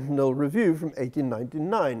Staffordshire Sentinel Review from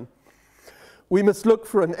 1899. We must look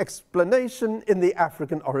for an explanation in the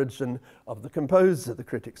African origin of the composer, the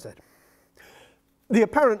critic said. The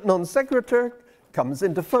apparent non sequitur comes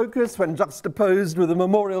into focus when juxtaposed with a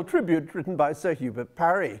memorial tribute written by Sir Hubert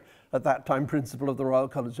Parry, at that time principal of the Royal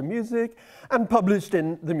College of Music, and published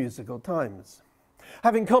in the Musical Times.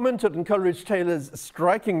 Having commented on Coleridge-Taylor's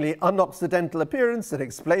strikingly unoccidental appearance and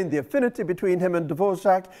explained the affinity between him and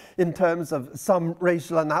Dvorak in terms of some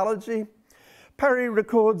racial analogy, Parry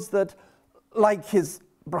records that, like his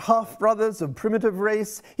half-brothers of primitive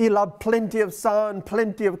race, he loved plenty of sound,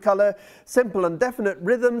 plenty of color, simple and definite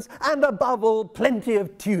rhythms, and above all, plenty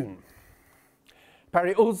of tune.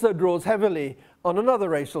 Parry also draws heavily on another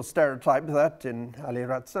racial stereotype that, in Ali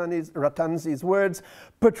Ratanzi's words,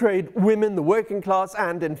 portrayed women, the working class,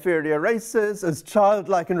 and inferior races as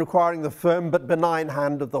childlike and requiring the firm but benign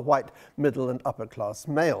hand of the white middle and upper class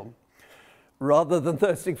male. Rather than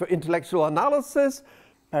thirsting for intellectual analysis,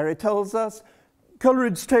 Parry tells us,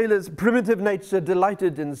 Coleridge-Taylor's primitive nature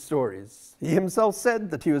delighted in stories. He himself said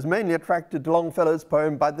that he was mainly attracted to Longfellow's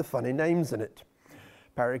poem by the funny names in it.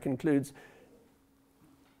 Parry concludes,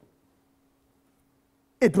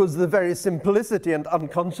 it was the very simplicity and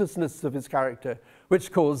unconsciousness of his character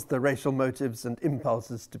which caused the racial motives and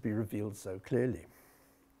impulses to be revealed so clearly.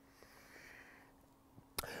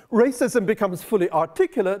 Racism becomes fully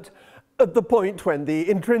articulate at the point when the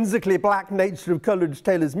intrinsically black nature of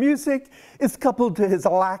Coleridge-Taylor's music is coupled to his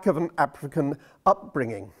lack of an African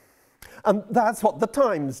upbringing. And that's what the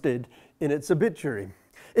Times did in its obituary.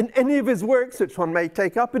 In any of his works which one may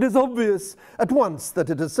take up, it is obvious at once that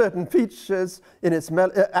it has certain features in its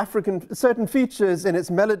melody,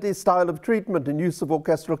 style of treatment, and use of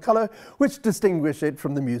orchestral color, which distinguish it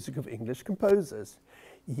from the music of English composers.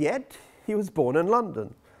 Yet he was born in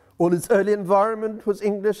London. All his early environment was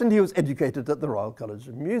English, and he was educated at the Royal College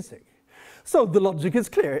of Music. So the logic is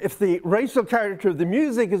clear. If the racial character of the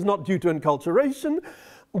music is not due to enculturation,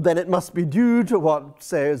 then it must be due to what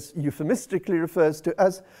Sayers euphemistically refers to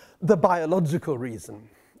as the biological reason.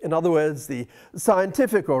 In other words, the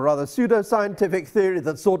scientific, or rather pseudo-scientific theory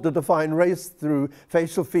that sought to define race through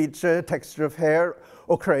facial feature, texture of hair,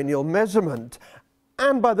 or cranial measurement.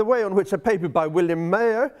 And, by the way, on which a paper by William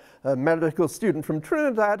Mayer, a medical student from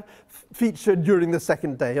Trinidad, featured during the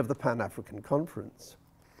second day of the Pan-African Conference.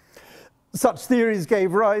 Such theories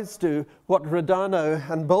gave rise to what Rodano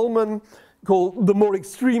and Bowman call the more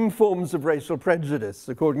extreme forms of racial prejudice,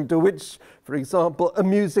 according to which, for example, a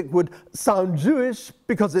music would sound Jewish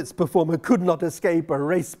because its performer could not escape a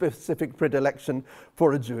race-specific predilection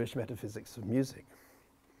for a Jewish metaphysics of music.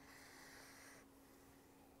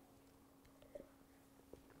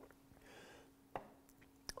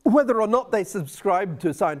 Whether or not they subscribed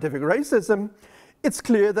to scientific racism, it's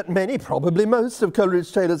clear that many, probably most, of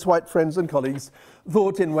Coleridge-Taylor's white friends and colleagues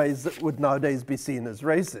thought in ways that would nowadays be seen as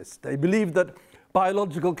racist. They believed that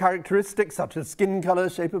biological characteristics such as skin color,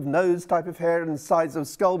 shape of nose, type of hair, and size of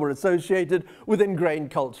skull were associated with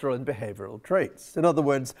ingrained cultural and behavioral traits. In other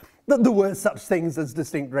words, that there were such things as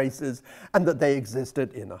distinct races and that they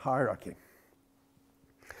existed in a hierarchy.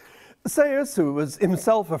 Sayers, who was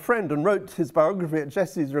himself a friend and wrote his biography at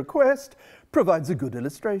Jesse's request, provides a good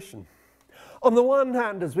illustration. On the one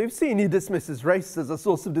hand, as we've seen, he dismisses race as a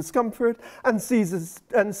source of discomfort and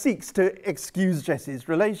seeks to excuse Jesse's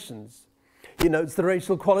relations. He notes the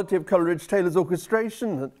racial quality of Coleridge-Taylor's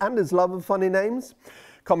orchestration and his love of funny names,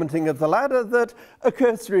 commenting of the latter that a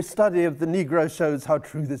cursory study of the Negro shows how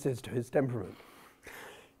true this is to his temperament.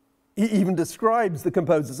 He even describes the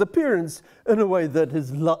composer's appearance in a way that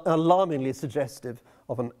is alarmingly suggestive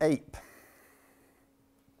of an ape.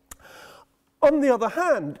 On the other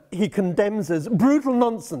hand, he condemns as brutal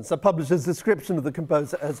nonsense a publisher's description of the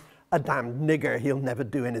composer as a damned nigger, he'll never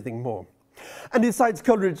do anything more. And he cites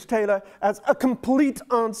Coleridge-Taylor as a complete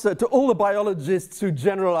answer to all the biologists who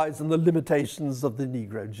generalize on the limitations of the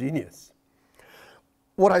Negro genius.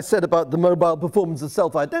 What I said about the mobile performance of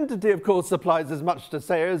self-identity, of course, applies as much to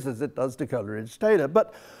Sayers as it does to Coleridge-Taylor.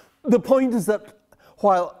 But the point is that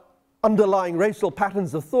while underlying racial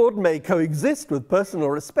patterns of thought may coexist with personal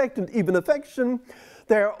respect and even affection,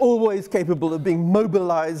 they are always capable of being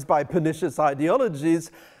mobilized by pernicious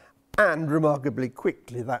ideologies, and remarkably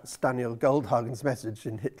quickly, that's Daniel Goldhagen's message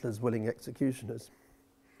in Hitler's Willing Executioners.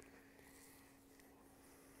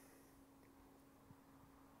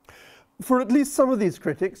 For at least some of these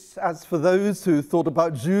critics, as for those who thought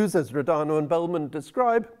about Jews as Rodano and Bellman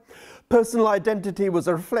describe, personal identity was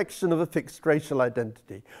a reflection of a fixed racial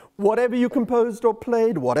identity. Whatever you composed or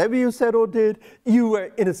played, whatever you said or did, you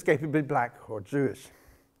were inescapably black or Jewish.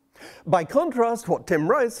 By contrast, what Tim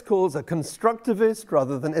Rice calls a constructivist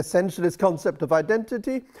rather than essentialist concept of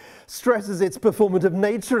identity stresses its performative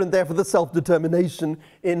nature and therefore the self-determination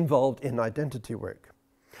involved in identity work.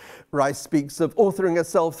 Rice speaks of authoring a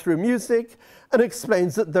self through music and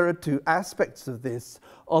explains that there are two aspects of this.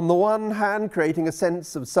 On the one hand, creating a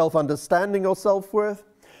sense of self-understanding or self-worth,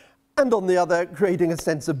 and on the other, creating a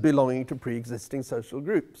sense of belonging to pre-existing social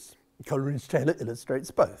groups. Coleridge-Taylor illustrates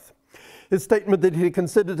both. His statement that he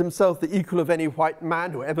considered himself the equal of any white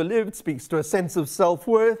man who ever lived speaks to a sense of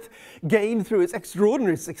self-worth gained through his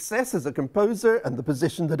extraordinary success as a composer and the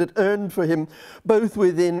position that it earned for him both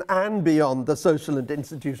within and beyond the social and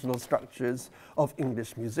institutional structures of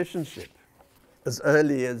English musicianship. As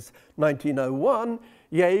early as 1901,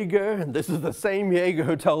 Jaeger, and this is the same Jaeger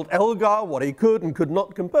who told Elgar what he could and could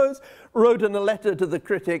not compose, wrote in a letter to the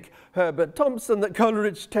critic Herbert Thompson that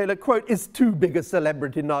Coleridge-Taylor, quote, is too big a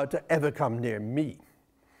celebrity now to ever come near me.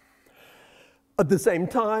 At the same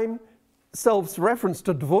time, Self's reference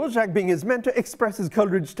to Dvorak being his mentor expresses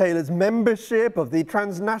Coleridge-Taylor's membership of the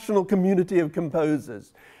transnational community of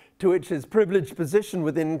composers, to which his privileged position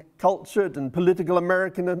within cultured and political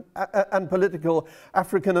American and political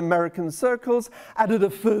African-American circles added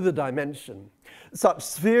a further dimension. Such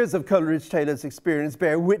spheres of Coleridge-Taylor's experience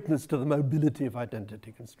bear witness to the mobility of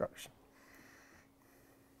identity construction.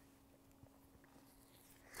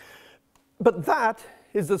 But that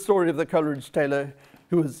is the story of the Coleridge-Taylor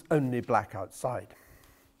who was only black outside.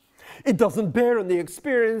 It doesn't bear on the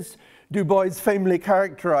experience Du Bois famously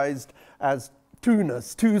characterized as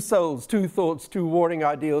two-ness, two souls, two thoughts, two warring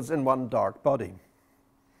ideals in one dark body.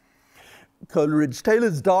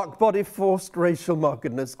 Coleridge-Taylor's dark body forced racial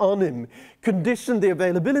markedness on him, conditioned the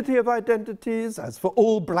availability of identities, as for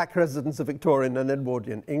all black residents of Victorian and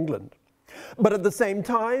Edwardian England. But at the same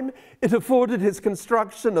time, it afforded his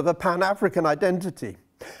construction of a Pan-African identity.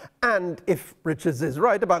 And if Richards is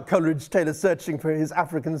right about Coleridge-Taylor searching for his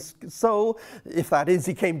African soul, if that is,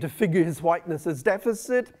 he came to figure his whiteness as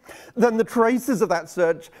deficit, then the traces of that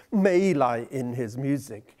search may lie in his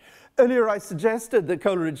music. Earlier I suggested that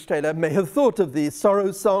Coleridge-Taylor may have thought of the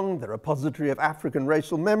Sorrow Song, the repository of African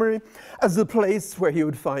racial memory, as the place where he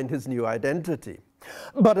would find his new identity.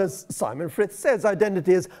 But as Simon Frith says,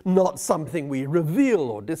 identity is not something we reveal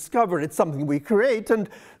or discover, it's something we create, and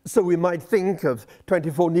so we might think of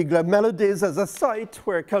 24 Negro Melodies as a site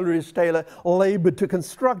where Coleridge-Taylor labored to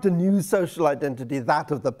construct a new social identity, that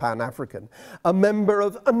of the Pan-African, a member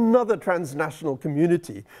of another transnational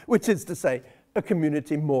community, which is to say, a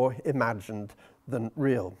community more imagined than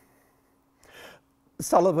real.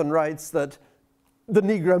 Sullivan writes that the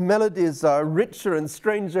Negro Melodies are richer and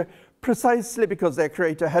stranger precisely because their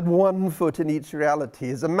creator had one foot in each reality,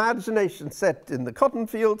 his imagination set in the cotton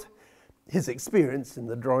field, his experience in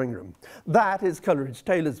the drawing room. That is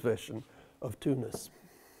Coleridge-Taylor's version of Tunis.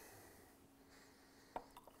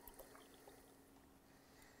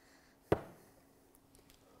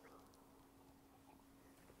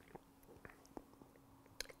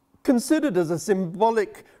 Considered as a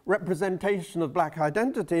symbolic representation of black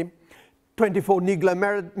identity, 24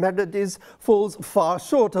 Negro Melodies falls far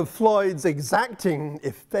short of Floyd's exacting,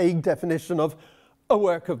 if vague, definition of a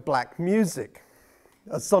work of black music,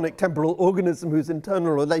 a sonic temporal organism whose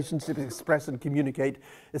internal relationships express and communicate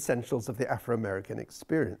essentials of the Afro-American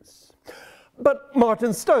experience. But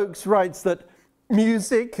Martin Stokes writes that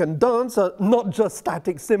music and dance are not just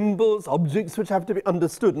static symbols, objects which have to be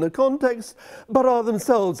understood in a context, but are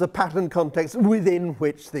themselves a pattern context within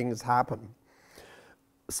which things happen.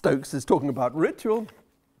 Stokes is talking about ritual,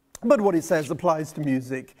 but what he says applies to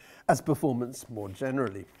music as performance more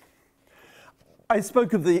generally. I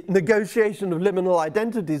spoke of the negotiation of liminal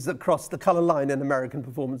identities that crossed the colour line in American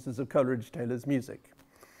performances of Coleridge-Taylor's music.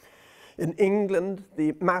 In England,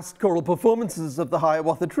 the massed choral performances of the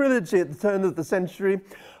Hiawatha Trilogy at the turn of the century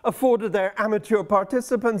afforded their amateur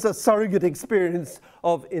participants a surrogate experience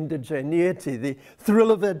of indigeneity, the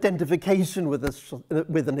thrill of identification with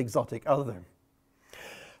an exotic other.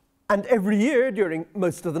 And every year during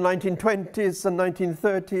most of the 1920s and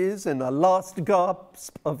 1930s, in a last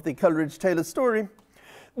gasp of the Coleridge-Taylor story,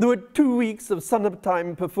 there were 2 weeks of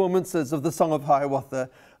summertime performances of the Song of Hiawatha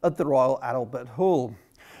at the Royal Albert Hall,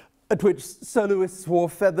 at which soloists wore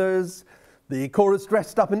feathers, the chorus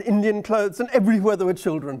dressed up in Indian clothes, and everywhere there were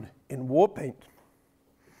children in war paint.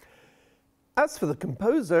 As for the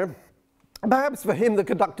composer, perhaps for him the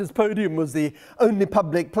conductor's podium was the only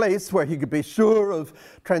public place where he could be sure of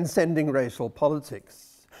transcending racial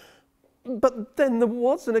politics. But then there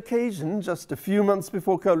was an occasion, just a few months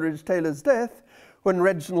before Coleridge-Taylor's death, when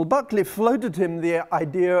Reginald Buckley floated him the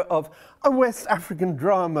idea of a West African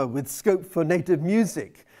drama with scope for native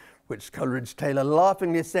music, which Coleridge-Taylor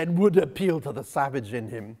laughingly said would appeal to the savage in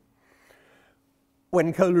him.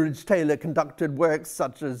 When Coleridge-Taylor conducted works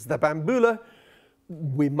such as the Bambula,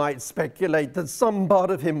 we might speculate that some part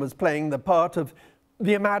of him was playing the part of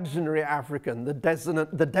the imaginary African, the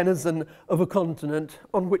denizen of a continent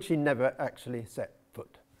on which he never actually set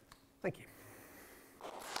foot. Thank you.